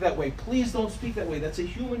speak that way. Please don't speak that way. That's a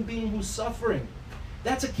human being who's suffering.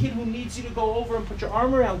 That's a kid who needs you to go over and put your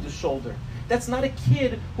arm around his shoulder. That's not a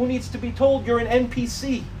kid who needs to be told you're an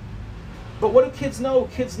NPC. But what do kids know?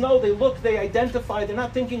 Kids know, they look, they identify, they're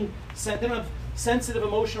not thinking, they don't have sensitive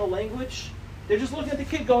emotional language. They're just looking at the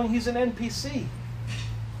kid going, he's an NPC.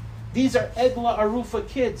 These are Egla Arufa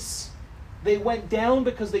kids. They went down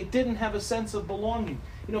because they didn't have a sense of belonging.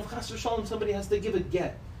 You know, if chas v'shalom somebody has to give a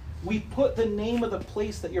get, we put the name of the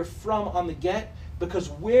place that you're from on the get because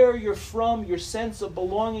where you're from, your sense of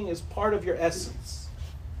belonging is part of your essence.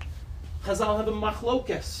 Chazal have a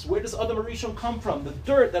machlokes. Where does Adam Arishon come from? The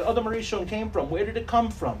dirt that Adam Arishon came from, where did it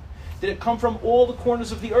come from? Did it come from all the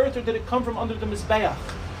corners of the earth or did it come from under the Mizbeach?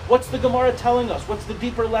 What's the Gemara telling us? What's the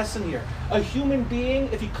deeper lesson here? A human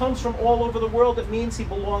being, if he comes from all over the world, it means he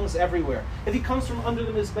belongs everywhere. If he comes from under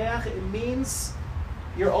the Mizbeach, it means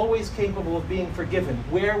you're always capable of being forgiven.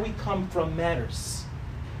 Where we come from matters.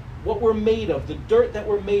 What we're made of, the dirt that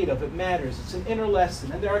we're made of, it matters. It's an inner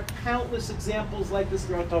lesson. And there are countless examples like this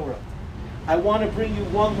in Torah. I want to bring you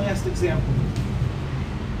one last example.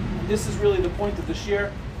 And this is really the point of the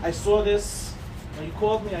shiur. I saw this, when you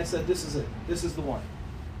called me, I said, this is it. This is the one.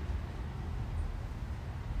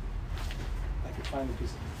 I could find the piece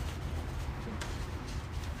of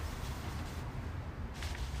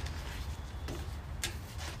it.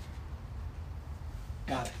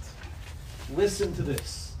 Got it. Listen to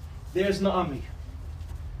this. There's Naomi.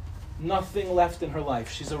 Nothing left in her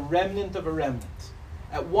life. She's a remnant of a remnant.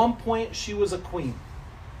 At one point, she was a queen.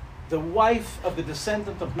 The wife of the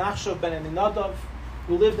descendant of Nachshon ben Aminadav,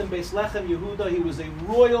 who lived in Beis Lechem, Yehuda. He was a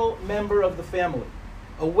royal member of the family.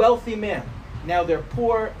 A wealthy man. Now they're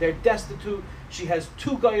poor, they're destitute. She has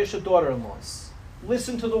 2 Goyish daughter-in-laws.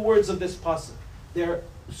 Listen to the words of this pasuk. They're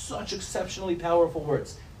such exceptionally powerful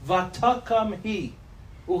words. Vatakam hi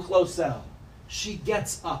uchlosel. She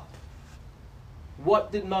gets up.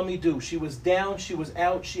 What did Naomi do? She was down, she was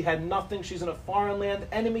out, she had nothing. She's in a foreign land,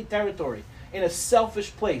 enemy territory, in a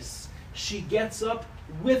selfish place. She gets up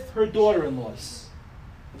with her daughter-in-laws.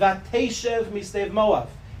 Vateshev mistev Moav.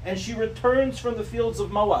 And she returns from the fields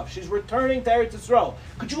of Moav. She's returning to Eretz Yisrael.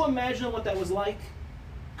 Could you imagine what that was like?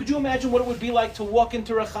 Could you imagine what it would be like to walk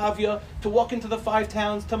into Rechavia, to walk into the 5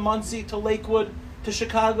 towns, to Muncie, to Lakewood, to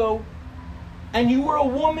Chicago, and you were a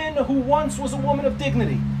woman who once was a woman of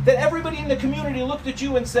dignity, that everybody in the community looked at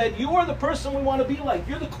you and said, you are the person we want to be like.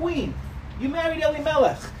 You're the queen. You married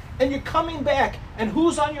Elimelech. And you're coming back, and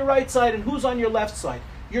who's on your right side and who's on your left side?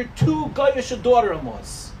 Your two Goyish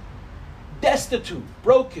daughter-in-laws. Destitute,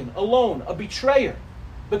 broken, alone, a betrayer.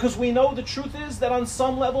 Because we know the truth is that on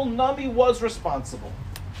some level, Naomi was responsible.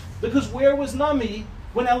 Because where was Naomi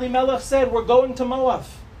when Elimelech said, we're going to Moav?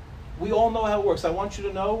 We all know how it works. I want you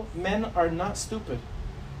to know, men are not stupid.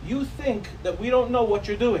 You think that we don't know what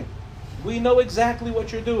you're doing. We know exactly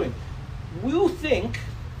what you're doing. We think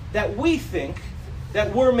that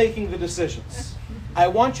we're making the decisions. I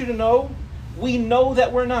want you to know, we know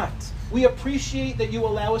that we're not. We appreciate that you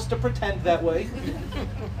allow us to pretend that way.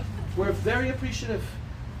 We're very appreciative.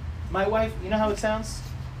 My wife, you know how it sounds?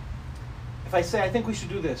 If I say, I think we should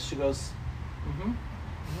do this, she goes,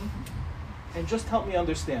 and just help me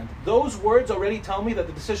understand. Those words already tell me that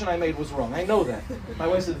the decision I made was wrong. I know that. My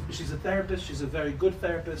wife said, she's a therapist, she's a very good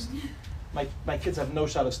therapist. My kids have no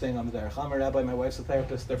shot of staying on the derech. I'm a rabbi, my wife's a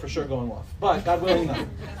therapist, they're for sure going off. But, God willing, no.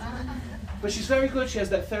 But she's very good, she has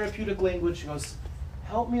that therapeutic language. She goes,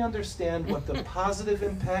 help me understand what the positive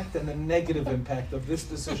impact and the negative impact of this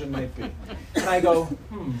decision might be. And I go,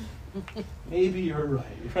 maybe you're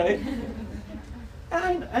right?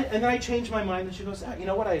 And then I change my mind, and she goes, you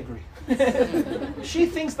know what, I agree. She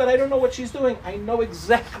thinks that I don't know what she's doing. I know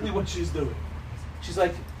exactly what she's doing. She's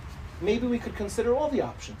like, maybe we could consider all the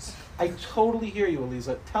options. I totally hear you,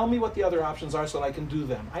 Eliza. Tell me what the other options are so that I can do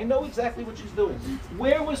them. I know exactly what she's doing.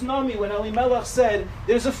 Where was Naomi when Elimelech said,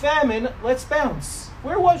 there's a famine, let's bounce?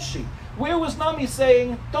 Where was she? Where was Naomi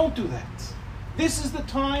saying, don't do that? This is the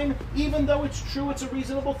time, even though it's true, it's a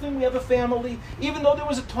reasonable thing, we have a family. Even though there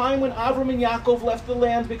was a time when Avram and Yaakov left the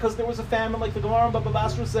land because there was a famine, like the Gemara in Baba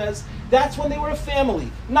Basra says, that's when they were a family,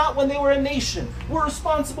 not when they were a nation. We're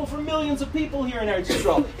responsible for millions of people here in Eretz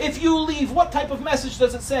Yisrael. If you leave, what type of message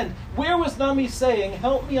does it send? Where was Naomi saying,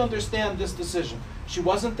 help me understand this decision? She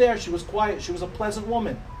wasn't there, she was quiet, she was a pleasant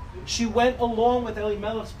woman. She went along with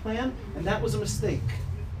Elimelech's plan, and that was a mistake.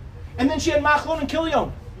 And then she had Machlon and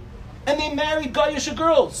Kilion. And they married Goyish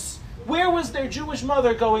girls. Where was their Jewish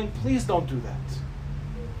mother going, please don't do that?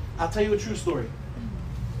 I'll tell you a true story.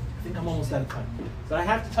 I think I'm almost out of time. But I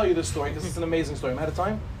have to tell you this story because it's an amazing story. I'm out of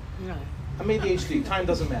time? No. I'm ADHD. Time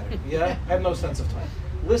doesn't matter. Yeah? I have no sense of time.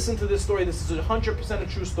 Listen to this story. This is 100% a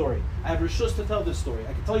true story. I have reshus to tell this story.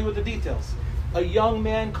 I can tell you with the details. A young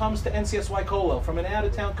man comes to NCSY Kollel from an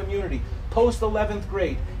out-of-town community, post-11th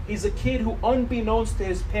grade. He's a kid who, unbeknownst to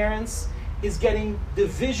his parents, is getting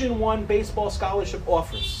Division I baseball scholarship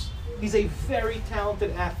offers. He's a very talented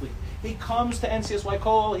athlete. He comes to NCSY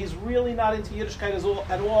Kollel. He's really not into Yiddishkeit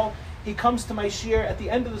at all. He comes to my shiur. At the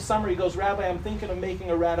end of the summer, he goes, Rabbi, I'm thinking of making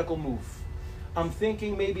a radical move. I'm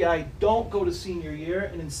thinking maybe I don't go to senior year,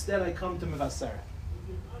 and instead I come to Mevaseret.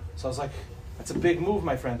 So I was like, that's a big move,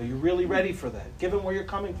 my friend. Are you really ready for that? Given where you're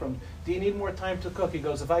coming from, do you need more time to cook? He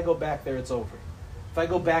goes, if I go back there, it's over. If I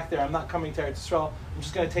go back there, I'm not coming to Eretz Yisrael. I'm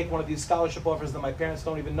just going to take one of these scholarship offers that my parents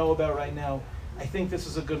don't even know about right now. I think this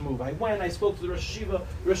is a good move. I went, I spoke to the Rosh Yeshiva.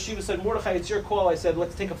 The Rosh Yeshiva said, Mordechai, it's your call. I said,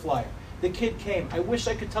 let's take a flyer. The kid came. I wish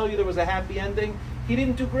I could tell you there was a happy ending. He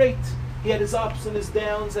didn't do great. He had his ups and his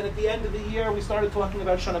downs, and at the end of the year, we started talking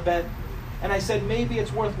about Shana Bet. And I said, maybe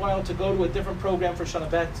it's worthwhile to go to a different program for Shana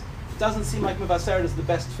Bet. It doesn't seem like Mevaseret is the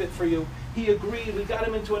best fit for you. He agreed. We got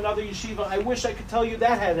him into another yeshiva. I wish I could tell you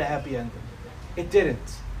that had a happy ending. It didn't.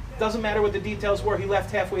 Doesn't matter what the details were. He left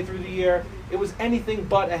halfway through the year. It was anything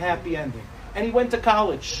but a happy ending. And he went to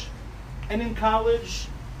college. And in college,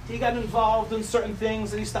 he got involved in certain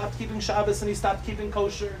things, and he stopped keeping Shabbos, and he stopped keeping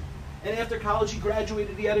kosher. And after college, he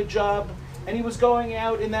graduated. He had a job. And he was going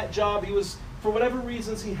out in that job. He was, for whatever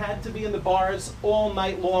reasons, he had to be in the bars all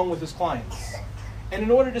night long with his clients. And in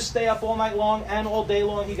order to stay up all night long and all day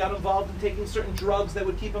long, he got involved in taking certain drugs that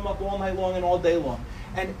would keep him up all night long and all day long.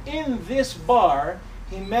 And in this bar,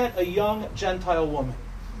 he met a young Gentile woman,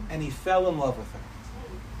 and he fell in love with her.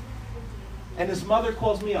 And his mother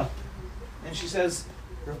calls me up, and she says,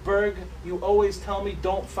 Rav Burg, you always tell me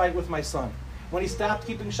don't fight with my son. When he stopped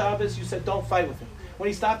keeping Shabbos, you said don't fight with him. When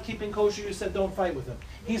he stopped keeping kosher, you said don't fight with him.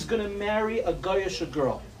 He's going to marry a Goyish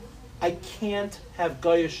girl. I can't have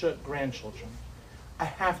Goyish grandchildren. I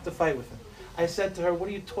have to fight with him. I said to her, what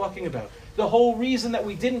are you talking about? The whole reason that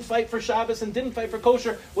we didn't fight for Shabbos and didn't fight for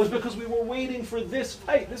kosher was because we were waiting for this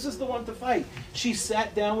fight. This is the one to fight. She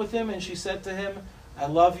sat down with him and she said to him, I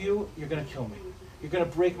love you, you're going to kill me. You're going to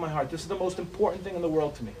break my heart. This is the most important thing in the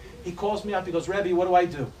world to me. He calls me up, he goes, Rebbe, what do I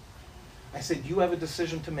do? I said, you have a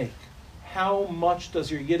decision to make. How much does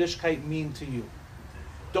your Yiddishkeit mean to you?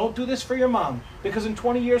 Don't do this for your mom, because in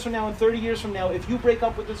 20 years from now and 30 years from now, if you break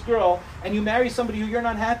up with this girl and you marry somebody who you're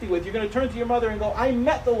not happy with, you're going to turn to your mother and go, I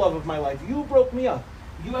met the love of my life. You broke me up.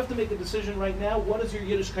 you have to make a decision right now. What does your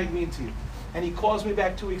Yiddishkeit mean to you? And he calls me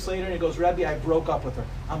back 2 weeks later and he goes, Rabbi, I broke up with her.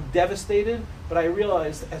 I'm devastated, but I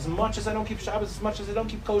realized as much as I don't keep Shabbos, as much as I don't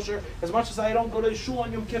keep kosher, as much as I don't go to shul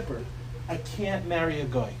on Yom Kippur, I can't marry a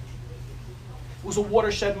guy. It was a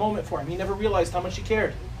watershed moment for him. He never realized how much he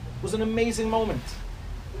cared. It was an amazing moment.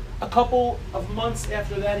 A couple of months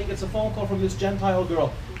after that, he gets a phone call from this Gentile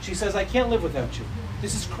girl. She says, I can't live without you.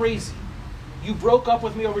 This is crazy. You broke up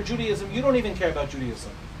with me over Judaism. You don't even care about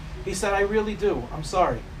Judaism. He said, I really do. I'm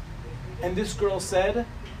sorry. And this girl said,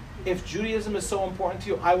 if Judaism is so important to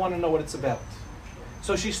you, I want to know what it's about.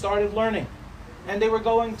 So she started learning. And they were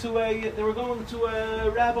going to a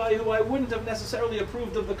rabbi who I wouldn't have necessarily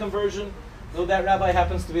approved of the conversion, though that rabbi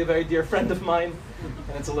happens to be a very dear friend of mine,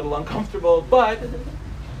 and it's a little uncomfortable. But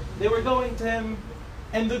they were going to him,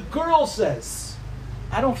 and the girl says,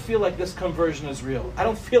 I don't feel like this conversion is real. I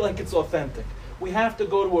don't feel like it's authentic. We have to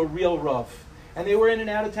go to a real Rav. And they were in an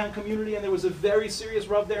out-of-town community, and there was a very serious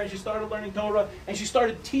Rav there, and she started learning Torah, and she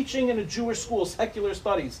started teaching in a Jewish school, secular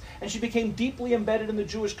studies, and she became deeply embedded in the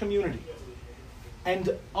Jewish community.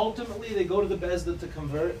 And ultimately, they go to the Bezdin to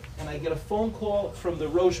convert, and I get a phone call from the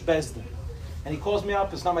Rosh Bezdin. And he calls me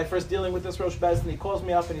up. It's not my first dealing with this Rosh Bezdin. He calls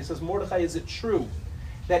me up, and he says, Mordechai, is it true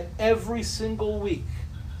that every single week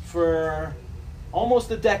for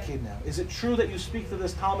almost a decade now, is it true that you speak to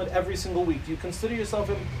this Talmud every single week? Do you consider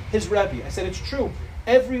yourself his Rebbe? I said, it's true.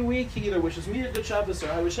 Every week he either wishes me a good Shabbos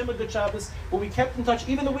or I wish him a good Shabbos, but we kept in touch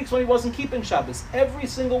even the weeks when he wasn't keeping Shabbos. Every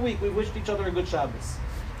single week we wished each other a good Shabbos.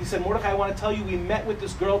 He said, Mordechai, I want to tell you, we met with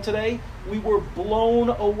this girl today. We were blown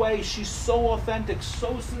away. She's so authentic,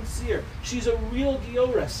 so sincere. She's a real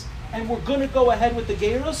Giores. And we're going to go ahead with the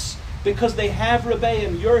Gerus because they have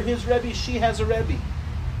Rebbeim. You're his Rebbe, she has a Rebbe.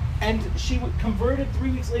 And she converted.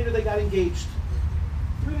 3 weeks later, they got engaged.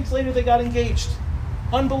 3 weeks later, they got engaged.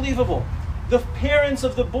 Unbelievable. The parents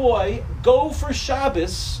of the boy go for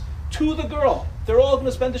Shabbos to the girl. They're all going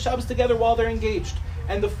to spend the Shabbos together while they're engaged.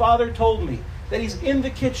 And the father told me that he's in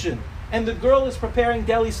the kitchen, and the girl is preparing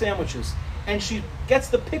deli sandwiches. And she gets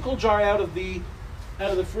the pickle jar out of the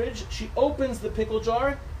fridge. She opens the pickle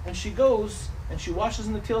jar, and she goes, and she washes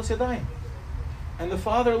in the Tilas Yadayim. And the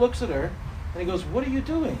father looks at her, and he goes, what are you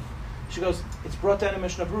doing? She goes, it's brought down in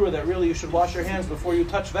Mishnah Berurah that really you should wash your hands before you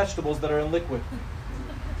touch vegetables that are in liquid.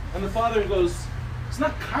 And the father goes, it's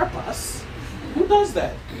not karpas. Who does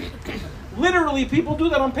that? Literally, people do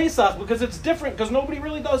that on Pesach because it's different, because nobody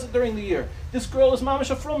really does it during the year. This girl is mamish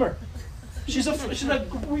a frummer. She's a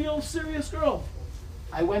real serious girl.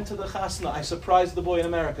 I went to the chasna. I surprised the boy in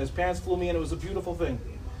America. His parents flew me in. It was a beautiful thing.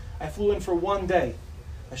 I flew in for 1 day.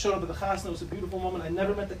 I showed up at the chasna. It was a beautiful moment. I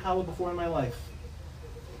never met the Kala before in my life.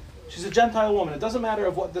 She's a Gentile woman. It doesn't matter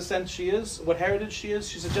of what descent she is, what heritage she is.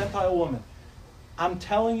 She's a Gentile woman. I'm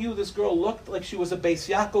telling you, this girl looked like she was a Beis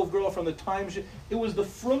Yaakov girl from the time it was the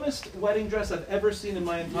frummest wedding dress I've ever seen in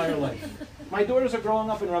my entire life. My daughters are growing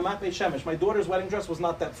up in Ramat Beit Shemesh. My daughter's wedding dress was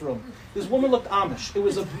not that frum. This woman looked Amish. It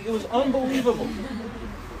was unbelievable.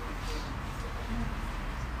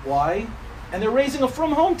 Why? And they're raising a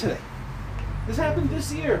frum home today. This happened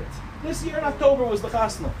this year. This year in October was the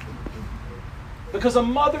chasna. Because a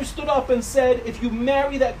mother stood up and said, if you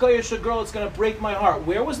marry that Goyish girl, it's going to break my heart.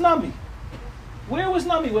 Where was Nami? Where was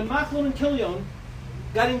Nami when Machlon and Kilyon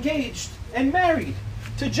got engaged and married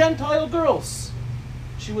to Gentile girls?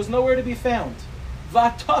 She was nowhere to be found.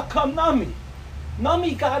 Vatakam Nami.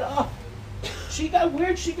 Nami got up.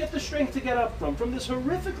 Where'd she get the strength to get up from? From this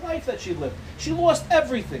horrific life that she lived. She lost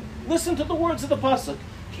everything. Listen to the words of the pasuk.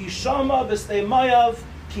 Ki shama b'stei mayav,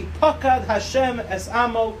 ki pakad Hashem es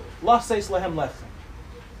amo, laseis lehem lechem.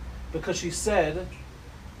 Because she said,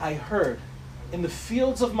 I heard in the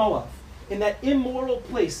fields of Moav, in that immoral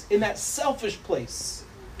place, in that selfish place,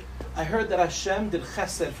 I heard that Hashem did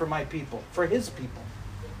chesed for my people, for his people.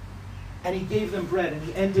 And he gave them bread, and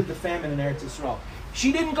he ended the famine in Eretz Yisrael.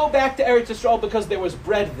 She didn't go back to Eretz Yisrael because there was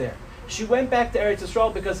bread there. She went back to Eretz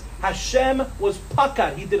Yisrael because Hashem was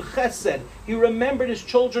pakad. He did chesed. He remembered his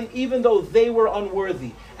children even though they were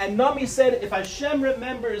unworthy. And Nami said, if Hashem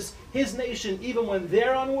remembers his nation even when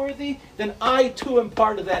they're unworthy, then I too am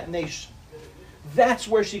part of that nation. That's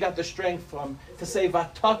where she got the strength from to say,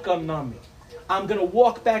 Vatakam Nami. I'm going to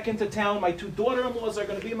walk back into town. My 2 daughter-in-laws are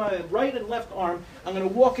going to be my right and left arm. I'm going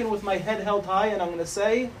to walk in with my head held high and I'm going to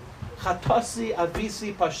say, Chatasi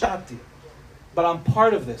avisi pashati. But I'm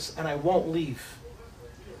part of this and I won't leave.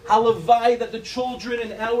 Halavai that the children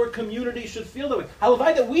in our community should feel that way.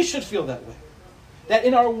 Halavai that we should feel that way. That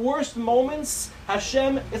in our worst moments,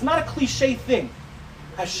 Hashem is not a cliche thing.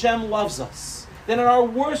 Hashem loves us. Then in our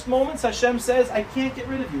worst moments, Hashem says, I can't get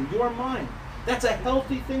rid of you. You are mine. That's a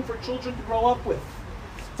healthy thing for children to grow up with.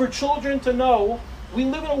 For children to know, we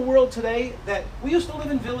live in a world today that we used to live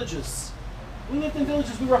in villages. We lived in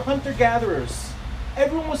villages. We were hunter-gatherers.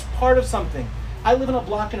 Everyone was part of something. I live in a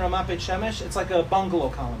block in Ramat Beit Shemesh. It's like a bungalow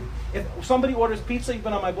colony. If somebody orders pizza, you've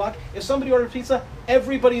been on my block. If somebody ordered pizza,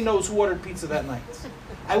 everybody knows who ordered pizza that night.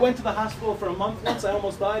 I went to the hospital for a month once. I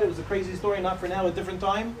almost died. It was a crazy story, not for now, a different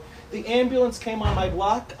time. The ambulance came on my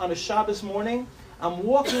block on a Shabbos morning. I'm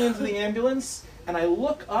walking into the ambulance, and I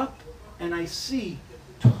look up, and I see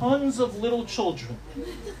tons of little children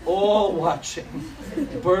all watching.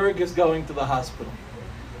 Burg is going to the hospital.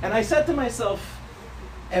 And I said to myself,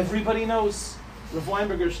 everybody knows. Rav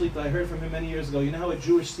Weinberger Shlita, I heard from him many years ago, you know how a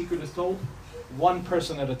Jewish secret is told? One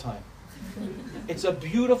person at a time. It's a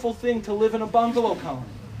beautiful thing to live in a bungalow colony.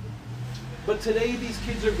 But today these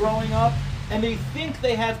kids are growing up and they think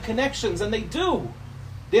they have connections, and they do.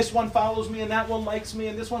 This one follows me and that one likes me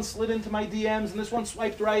and this one slid into my DMs and this one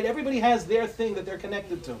swiped right. Everybody has their thing that they're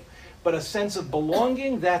connected to. But a sense of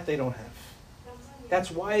belonging, that they don't have. That's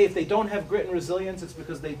why if they don't have grit and resilience, it's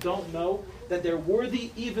because they don't know that they're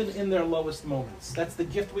worthy even in their lowest moments. That's the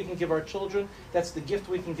gift we can give our children. That's the gift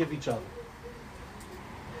we can give each other.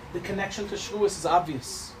 The connection to Shavuos is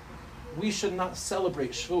obvious. We should not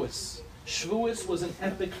celebrate Shavuos. Shavuos was an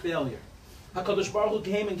epic failure. HaKadosh Baruch Hu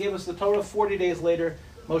came and gave us the Torah. 40 days later,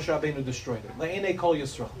 Moshe Rabbeinu destroyed it. La'enei kol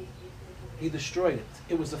Yisrael. He destroyed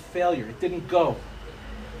it. It was a failure. It didn't go.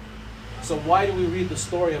 So why do we read the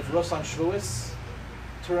story of Rus on Shavuos?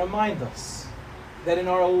 To remind us that in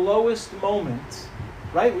our lowest moment,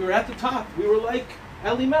 right, we were at the top. We were like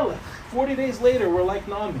Elimelech. 40 days later, we're like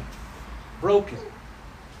Naomi. Broken.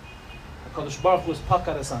 HaKadosh Baruch Hu is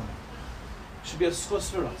pakad asana. Should be a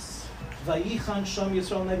schus for us. Vayichan sham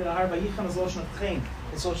Yisrael neged ahar. Vayichan is loshen of chen.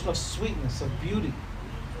 It's loshen of sweetness, of beauty.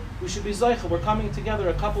 We should be zeicha. We're coming together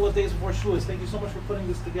a couple of days before Shavuos. Thank you so much for putting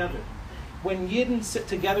this together. When Yidden sit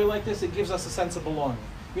together like this, it gives us a sense of belonging.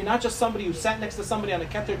 You're not just somebody who sat next to somebody on a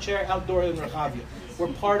keter chair outdoor in Rechavia.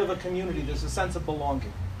 We're part of a community. There's a sense of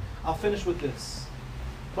belonging. I'll finish with this.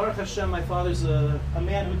 Baruch Hashem, my father's a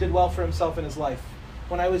man who did well for himself in his life.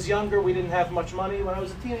 When I was younger, we didn't have much money. When I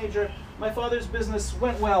was a teenager, my father's business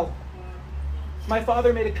went well. My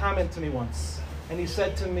father made a comment to me once, and he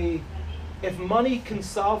said to me, if money can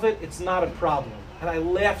solve it, it's not a problem. And I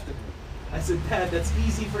laughed at him. I said, Dad, that's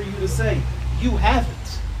easy for you to say. You have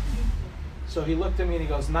it. So he looked at me and he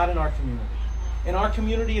goes, not in our community. In our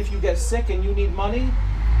community, if you get sick and you need money,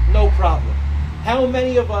 no problem. How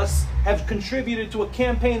many of us have contributed to a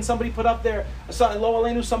campaign somebody put up there, Lo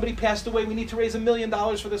Aleinu, somebody passed away, we need to raise $1 million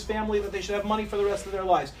for this family that they should have money for the rest of their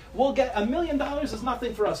lives. We'll get $1 million is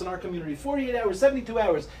nothing for us in our community. 48 hours, 72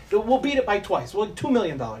 hours, we'll beat it by twice. We'll get $2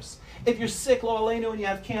 million. If you're sick, Lo Aleinu, and you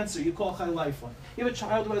have cancer, you call Chai Lifeline. You have a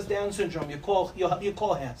child who has Down syndrome, you call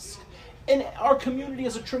HASC. And our community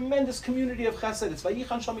is a tremendous community of chesed. It's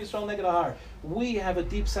Vayichan Sham Yisrael neged ahar. We have a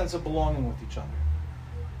deep sense of belonging with each other.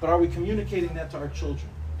 But are we communicating that to our children?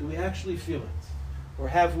 Do we actually feel it? Or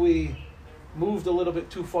have we moved a little bit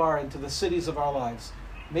too far into the cities of our lives?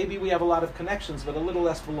 Maybe we have a lot of connections, but a little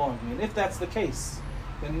less belonging. And if that's the case,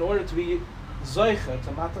 then in order to be zoicha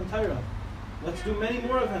to Matan Torah, let's do many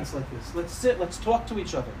more events like this. Let's sit, let's talk to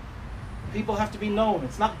each other. People have to be known.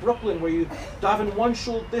 It's not Brooklyn where you daven one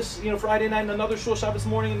shul this, Friday night, and another shul Shabbos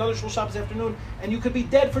morning, another shul Shabbos afternoon, and you could be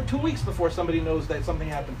dead for 2 weeks before somebody knows that something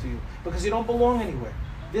happened to you because you don't belong anywhere.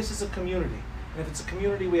 This is a community, and if it's a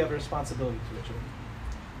community, we have a responsibility to each other.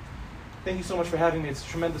 Thank you so much for having me. It's a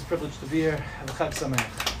tremendous privilege to be here. Have a Chag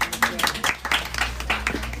Sameach.